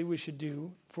obviously, we should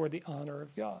do for the honor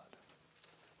of God.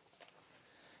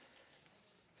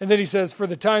 And then he says, for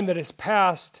the time that is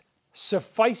past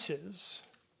suffices,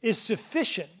 is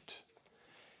sufficient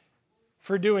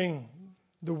for doing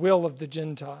the will of the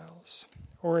Gentiles.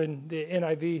 Or in the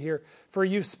NIV here, for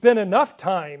you've spent enough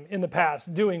time in the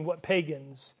past doing what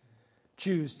pagans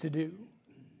choose to do.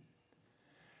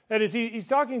 That is, he's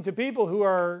talking to people who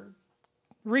are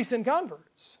recent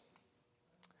converts.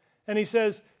 And he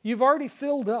says, you've already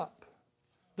filled up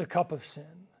the cup of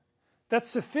sin. That's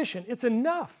sufficient. It's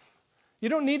enough. You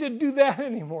don't need to do that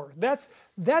anymore.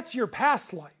 That's your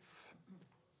past life.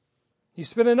 You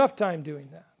spent enough time doing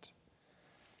that.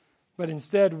 But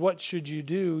instead, what should you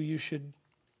do? You should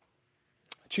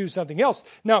choose something else.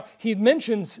 Now, he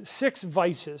mentions 6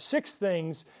 vices, 6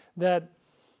 things that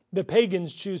the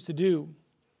pagans choose to do.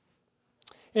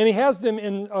 And he has them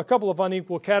in a couple of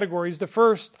unequal categories. The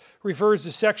first refers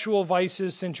to sexual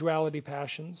vices, sensuality,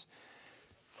 passions.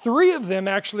 3 of them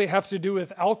actually have to do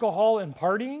with alcohol and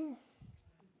partying.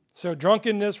 So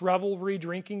drunkenness, revelry,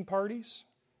 drinking parties.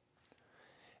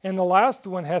 And the last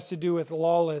one has to do with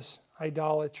lawless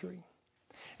idolatry.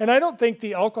 And I don't think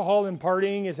the alcohol and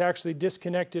partying is actually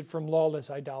disconnected from lawless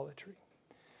idolatry.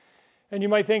 And you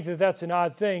might think that that's an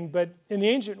odd thing, but in the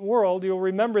ancient world, you'll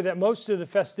remember that most of the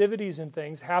festivities and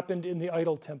things happened in the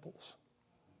idol temples.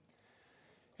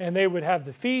 And they would have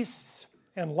the feasts,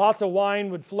 and lots of wine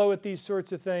would flow at these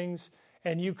sorts of things,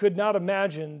 and you could not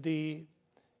imagine the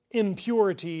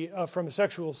impurity from a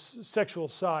sexual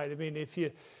side. I mean,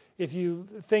 if you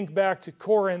think back to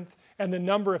Corinth and the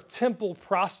number of temple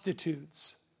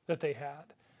prostitutes that they had.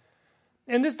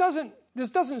 And this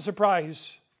doesn't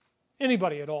surprise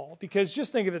anybody at all, because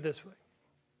just think of it this way.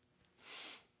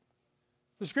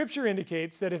 The Scripture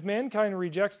indicates that if mankind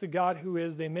rejects the God who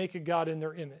is, they make a God in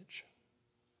their image.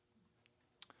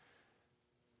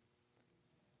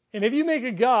 And if you make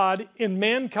a God in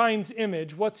mankind's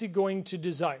image, what's he going to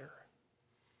desire?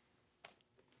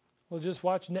 Well, just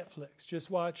watch Netflix,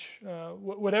 just watch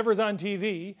whatever's on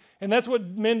TV, and that's what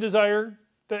men desire,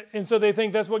 and so they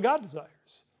think that's what God desires.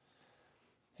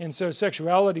 And so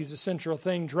sexuality is a central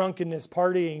thing, drunkenness,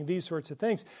 partying, these sorts of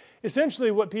things.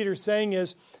 Essentially what Peter's saying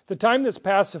is the time that's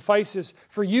past suffices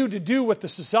for you to do what the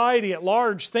society at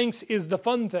large thinks is the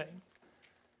fun thing,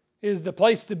 is the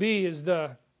place to be, is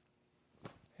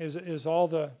all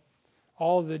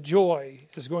the joy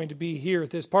is going to be here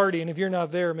at this party. And if you're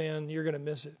not there, man, you're going to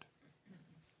miss it.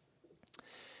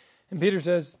 And Peter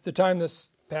says the time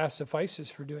that's past suffices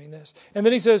for doing this. And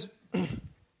then he says,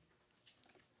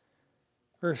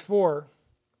 verse 4,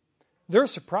 they're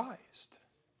surprised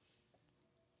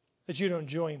that you don't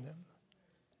join them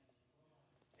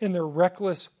in their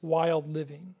reckless, wild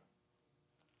living.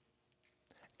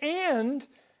 And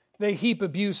they heap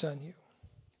abuse on you.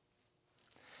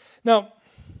 Now,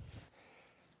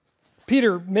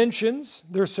 Peter mentions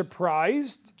they're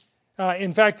surprised.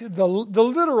 In fact, the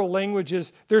literal language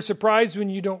is they're surprised when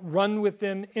you don't run with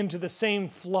them into the same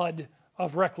flood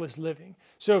of reckless living.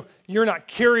 So you're not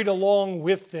carried along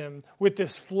with them with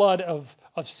this flood of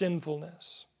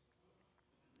sinfulness.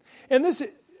 And this,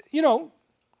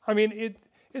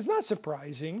 it's not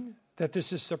surprising that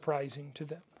this is surprising to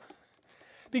them.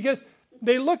 Because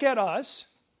they look at us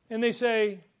and they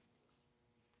say,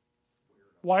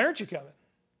 why aren't you coming?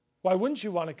 Why wouldn't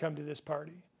you want to come to this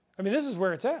party? I mean, this is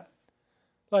where it's at.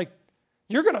 Like,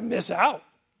 you're going to miss out,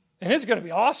 and it's going to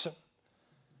be awesome.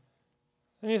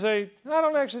 And you say, I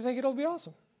don't actually think it'll be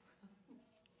awesome.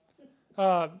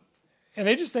 And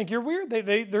they just think you're weird.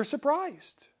 They're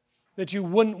surprised that you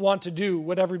wouldn't want to do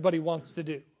what everybody wants to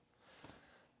do.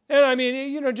 And I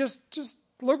mean, just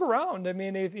look around. I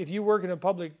mean, if you work in a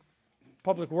public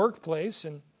workplace,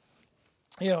 and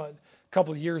a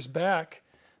couple of years back,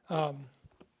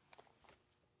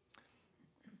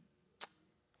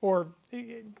 or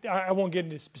I won't get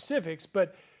into specifics,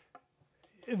 but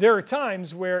there are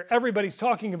times where everybody's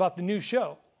talking about the new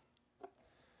show,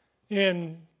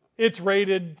 and it's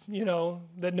rated,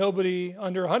 that nobody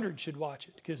under 100 should watch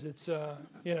it because it's, the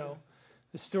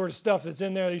sort of stuff that's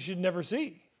in there you should never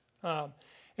see.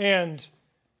 And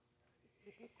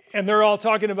they're all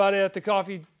talking about it at the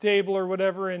coffee table or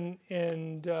whatever, and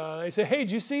they say, hey,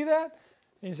 did you see that?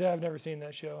 And you say, I've never seen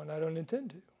that show, and I don't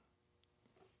intend to.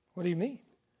 What do you mean?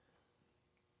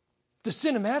 The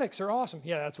cinematics are awesome.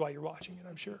 Yeah, that's why you're watching it,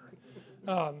 I'm sure.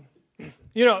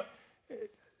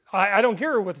 I don't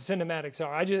care what the cinematics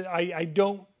are. I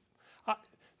don't.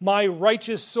 My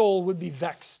righteous soul would be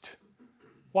vexed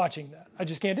watching that. I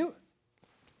just can't do it.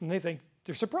 And they think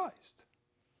they're surprised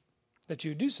that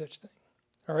you do such thing.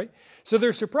 All right? So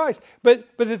they're surprised.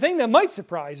 But the thing that might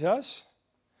surprise us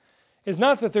is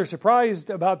not that they're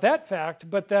surprised about that fact,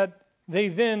 but that they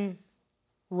then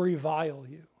revile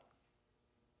you.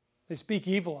 They speak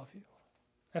evil of you.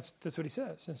 That's what he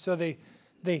says. And so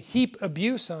they heap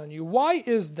abuse on you. Why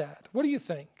is that? What do you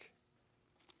think?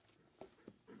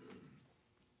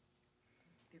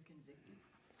 They're convicted.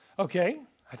 Okay,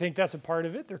 I think that's a part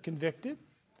of it. They're convicted.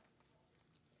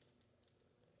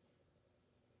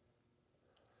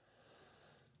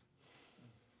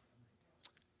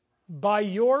 By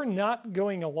your not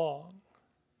going along,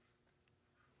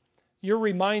 you're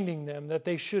reminding them that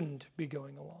they shouldn't be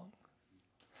going along.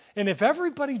 And if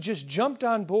everybody just jumped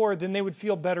on board, then they would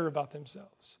feel better about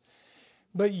themselves.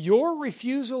 But your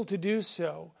refusal to do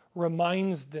so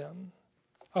reminds them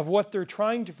of what they're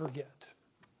trying to forget.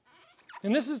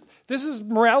 And this is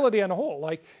morality on a whole.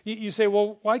 Like you say,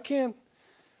 well, why can't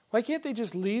they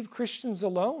just leave Christians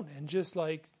alone and just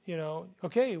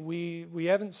okay, we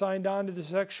haven't signed on to the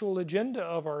sexual agenda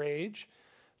of our age,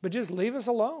 but just leave us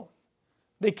alone.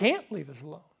 They can't leave us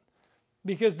alone.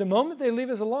 Because the moment they leave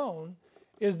us alone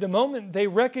is the moment they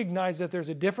recognize that there's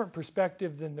a different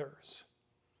perspective than theirs.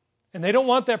 And they don't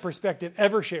want that perspective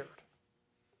ever shared.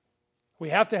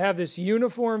 We have to have this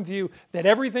uniform view that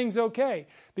everything's okay,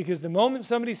 because the moment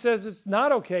somebody says it's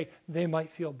not okay, they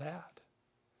might feel bad.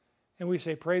 And we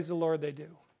say, praise the Lord, they do.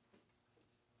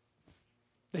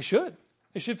 They should.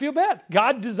 They should feel bad.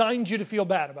 God designed you to feel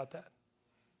bad about that.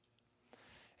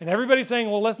 And everybody's saying,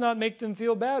 well, let's not make them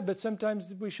feel bad, but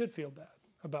sometimes we should feel bad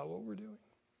about what we're doing.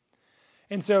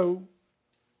 And so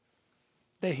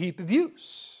they heap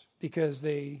abuse because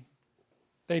they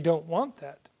don't want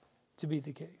that to be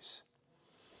the case.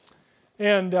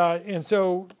 And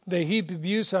so they heap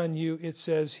abuse on you, it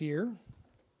says here.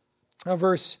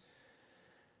 Verse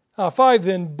 5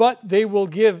 then, but they will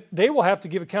have to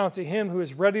give account to him who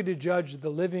is ready to judge the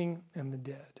living and the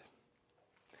dead.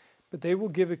 But they will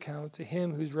give account to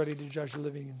him who's ready to judge the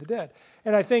living and the dead.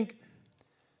 And I think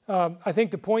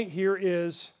the point here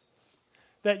is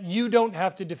that you don't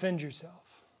have to defend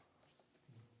yourself.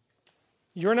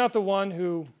 You're not the one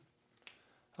who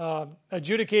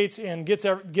adjudicates and gets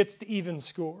the even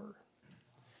score.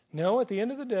 No, at the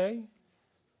end of the day,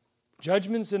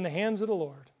 judgment's in the hands of the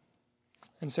Lord.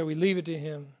 And so we leave it to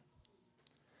him.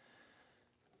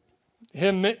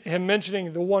 Him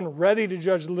mentioning the one ready to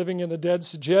judge the living and the dead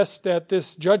suggests that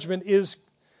this judgment is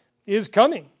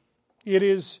coming. It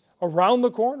is around the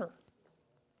corner.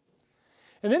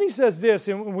 And then he says this,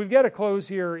 and we've got to close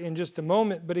here in just a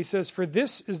moment, but he says, for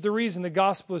this is the reason the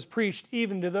gospel is preached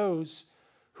even to those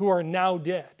who are now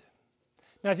dead.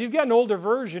 Now, if you've got an older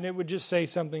version, it would just say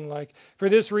something like, for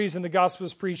this reason the gospel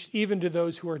is preached even to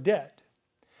those who are dead.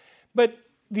 But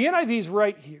the NIV is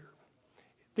right here.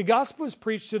 The gospel is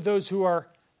preached to those who are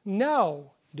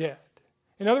now dead.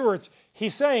 In other words,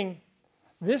 he's saying,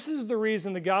 this is the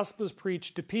reason the gospel is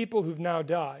preached to people who've now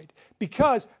died.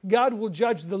 Because God will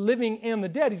judge the living and the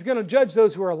dead. He's going to judge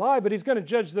those who are alive, but he's going to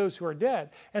judge those who are dead.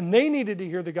 And they needed to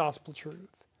hear the gospel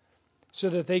truth. so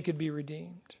that they could be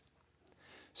redeemed.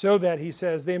 So that, he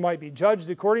says, they might be judged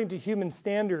according to human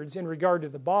standards in regard to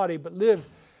the body, but live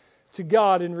to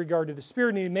God in regard to the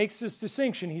spirit. And he makes this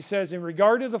distinction. He says, in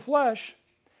regard to the flesh,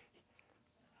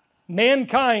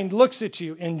 mankind looks at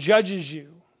you and judges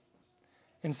you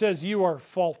and says you are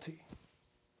faulty.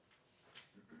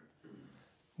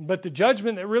 But the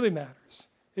judgment that really matters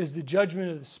is the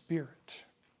judgment of the Spirit.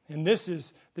 And this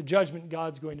is the judgment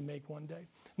God's going to make one day.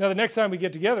 Now, the next time we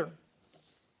get together,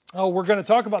 we're going to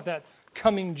talk about that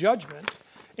coming judgment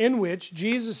in which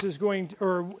Jesus is going to,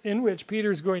 or in which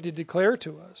Peter is going to declare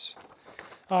to us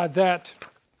that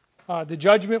the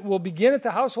judgment will begin at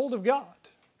the household of God.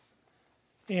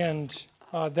 And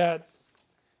that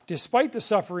despite the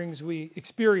sufferings we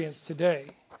experience today,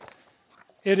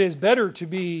 it is better to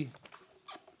be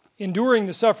enduring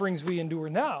the sufferings we endure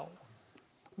now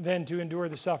than to endure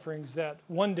the sufferings that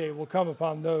one day will come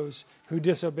upon those who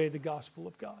disobey the gospel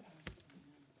of God.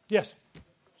 Yes?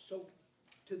 So,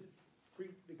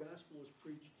 the gospel is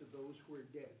preached to those who are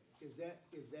dead. Is that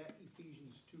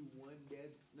Ephesians 2:1 dead?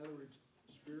 In other words,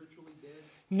 spiritually dead?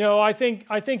 No, I think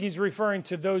he's referring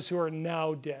to those who are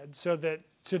now dead. So that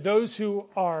to those who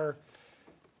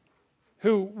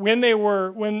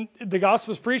when the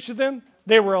gospel was preached to them,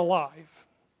 they were alive.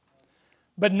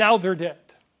 But now they're dead.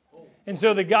 And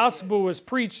so the gospel was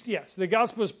preached, yes, the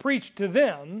gospel was preached to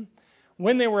them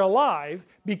when they were alive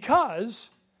because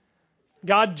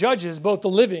God judges both the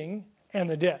living and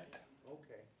the dead.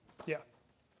 Okay. Yeah.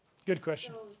 Good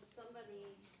question. So somebody's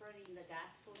spreading the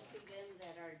gospel to them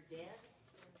that are dead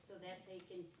so that they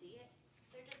can see it?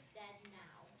 They're just dead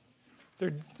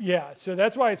now. Yeah, so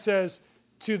that's why it says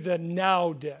to the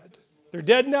now dead. They're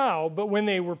dead now, but when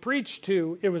they were preached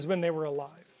to, it was when they were alive.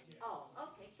 Oh,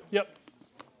 okay. Yep.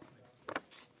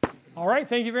 All right,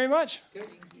 thank you very much. Thank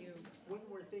you. One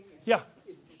more thing. Yeah.